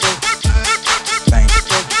 Bang. Bang. Bang. Bang.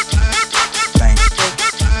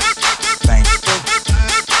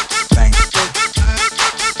 Bang.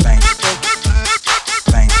 Bang.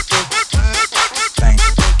 Bang. Bang.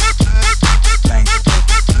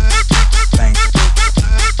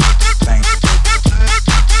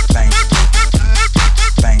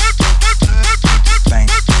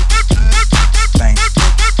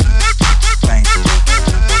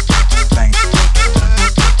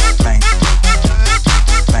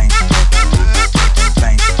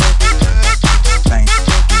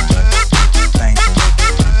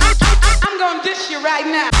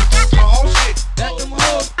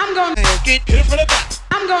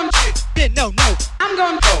 then no. I'm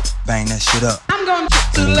gonna go. Bang that shit up. I'm gonna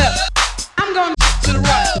to the left. I'm gonna to the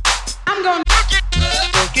right. I'm gonna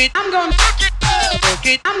work it. I'm gonna work it. I'm gonna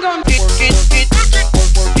get. I'm gonna get. I'm gonna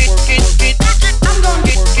get. I'm gonna get. I'm gonna get. I'm gonna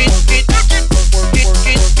get.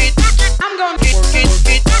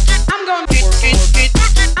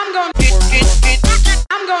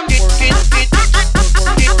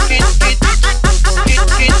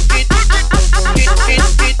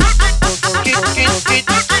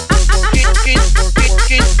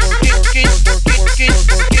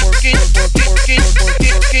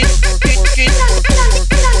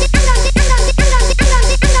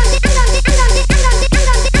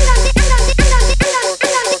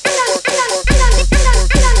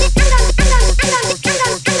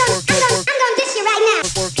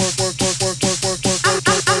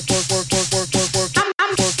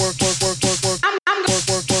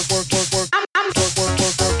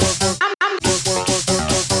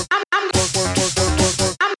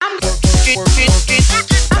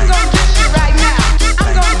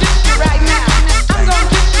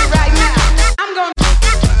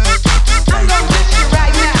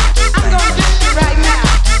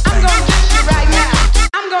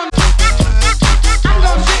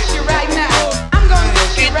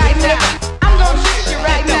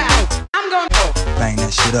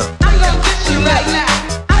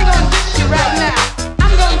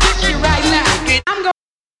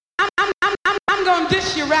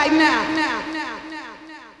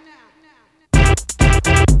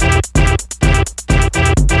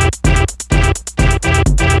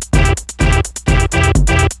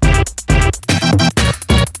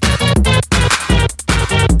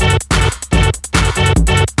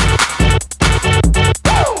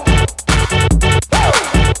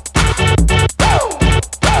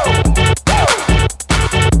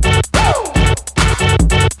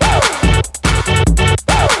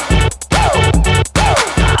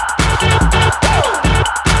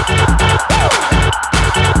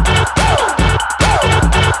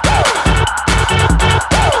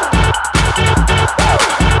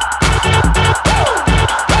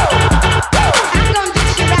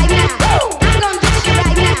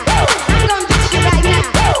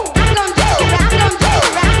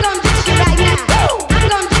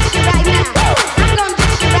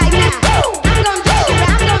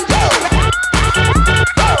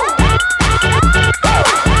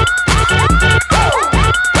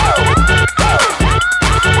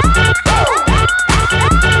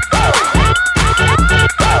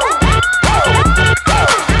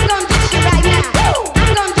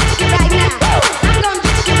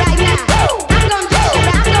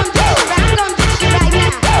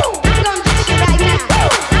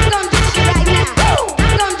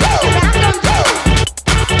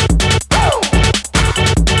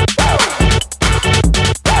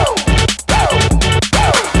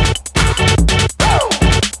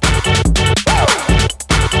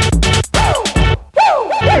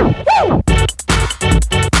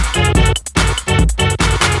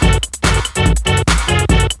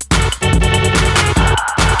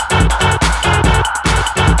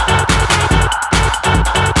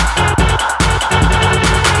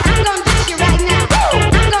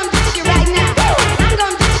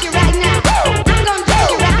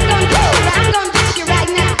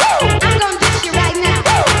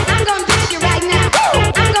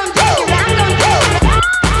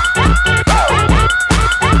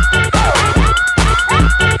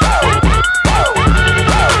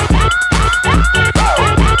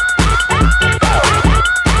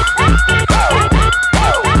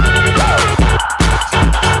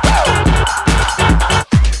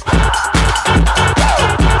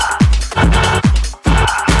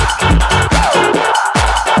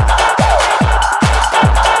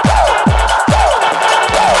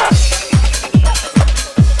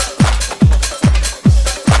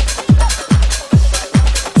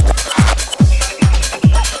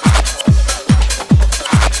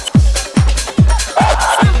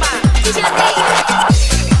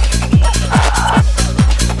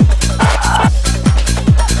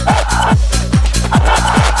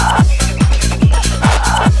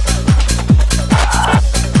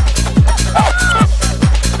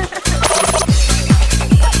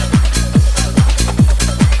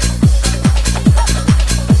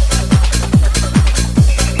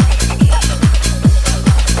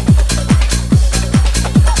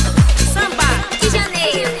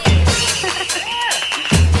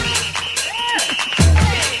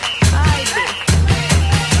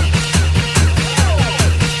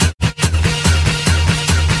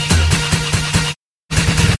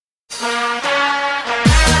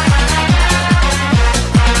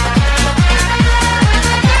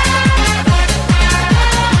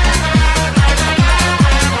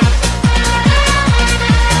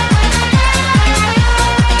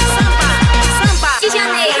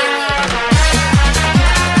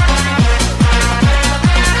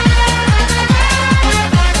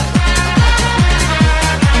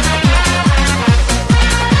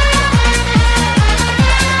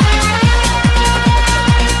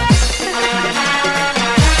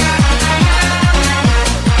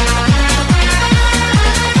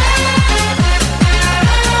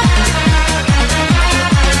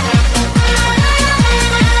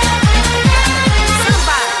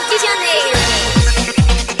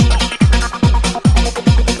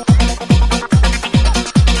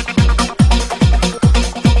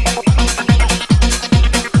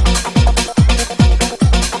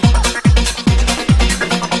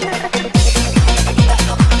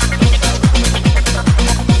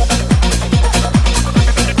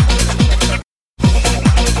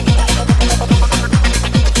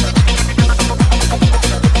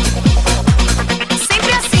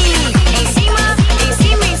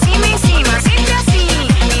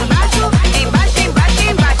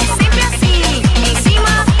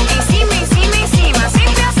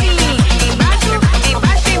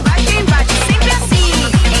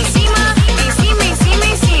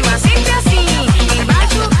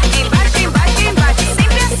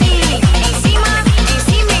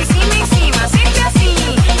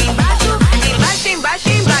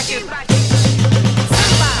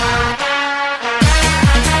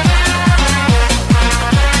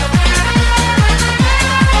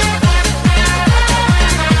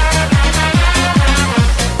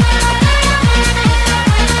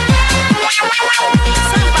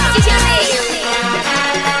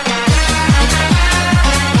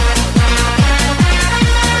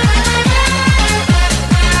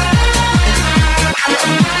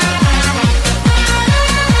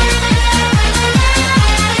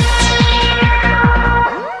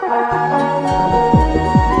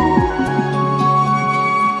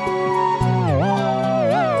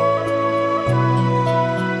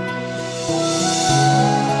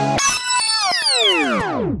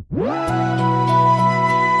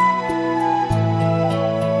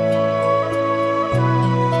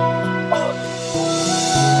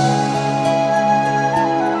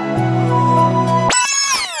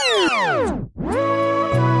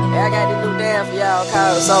 stand for y'all,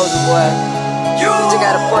 call it Soldier Boy. You just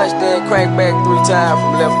gotta punch, then crank back 3 times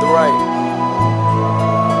from left to right.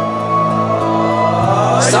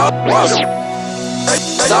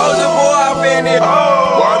 Soldier Boy, I've been here.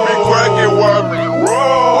 Why me crank it, why me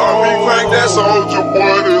roll? Why me crank that Soldier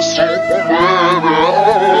Boy, this Superman?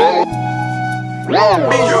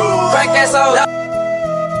 Crank that Soldier.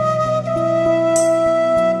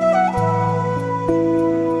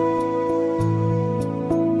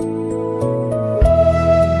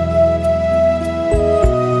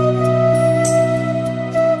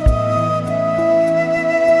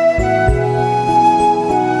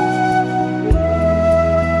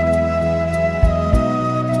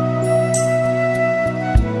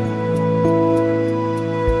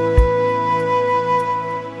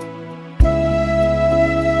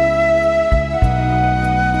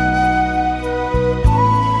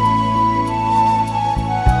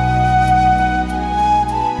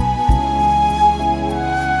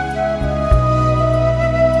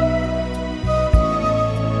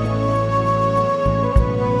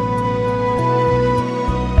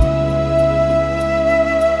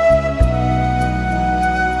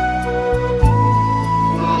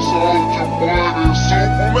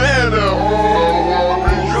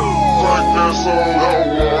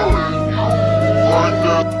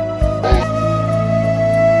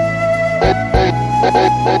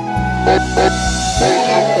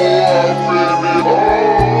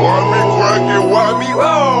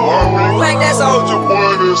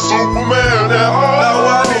 Superman, now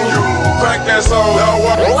why did you crack that song? Now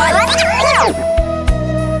why?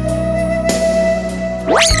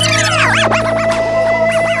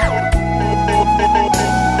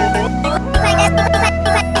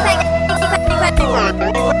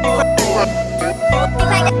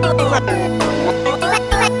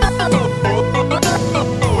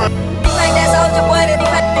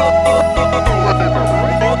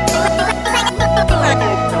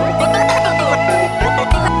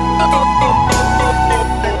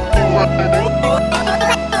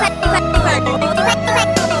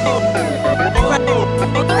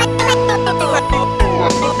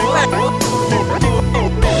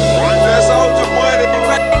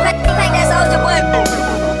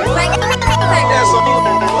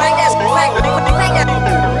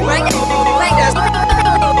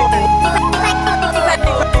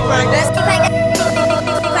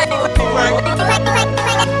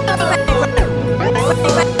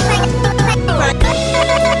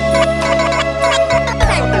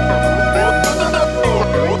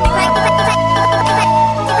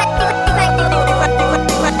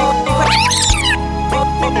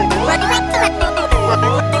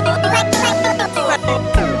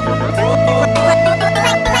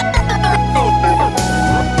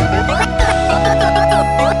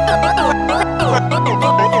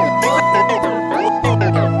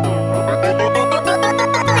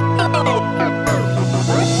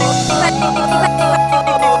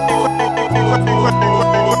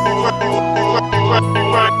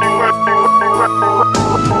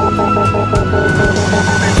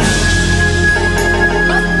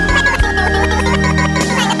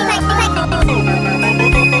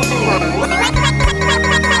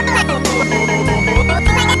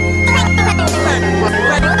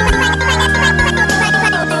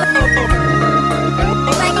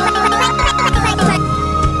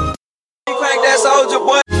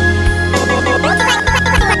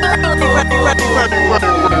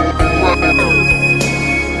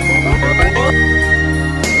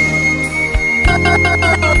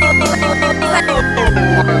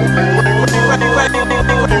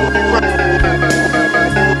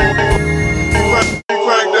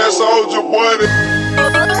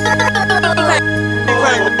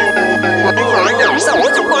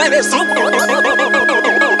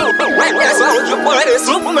 Soldier Boy, this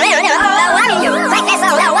Superman. Crank that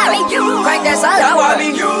soul, I want you. Crank that soul,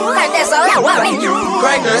 I want you.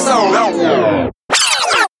 Crank that soul, I want you.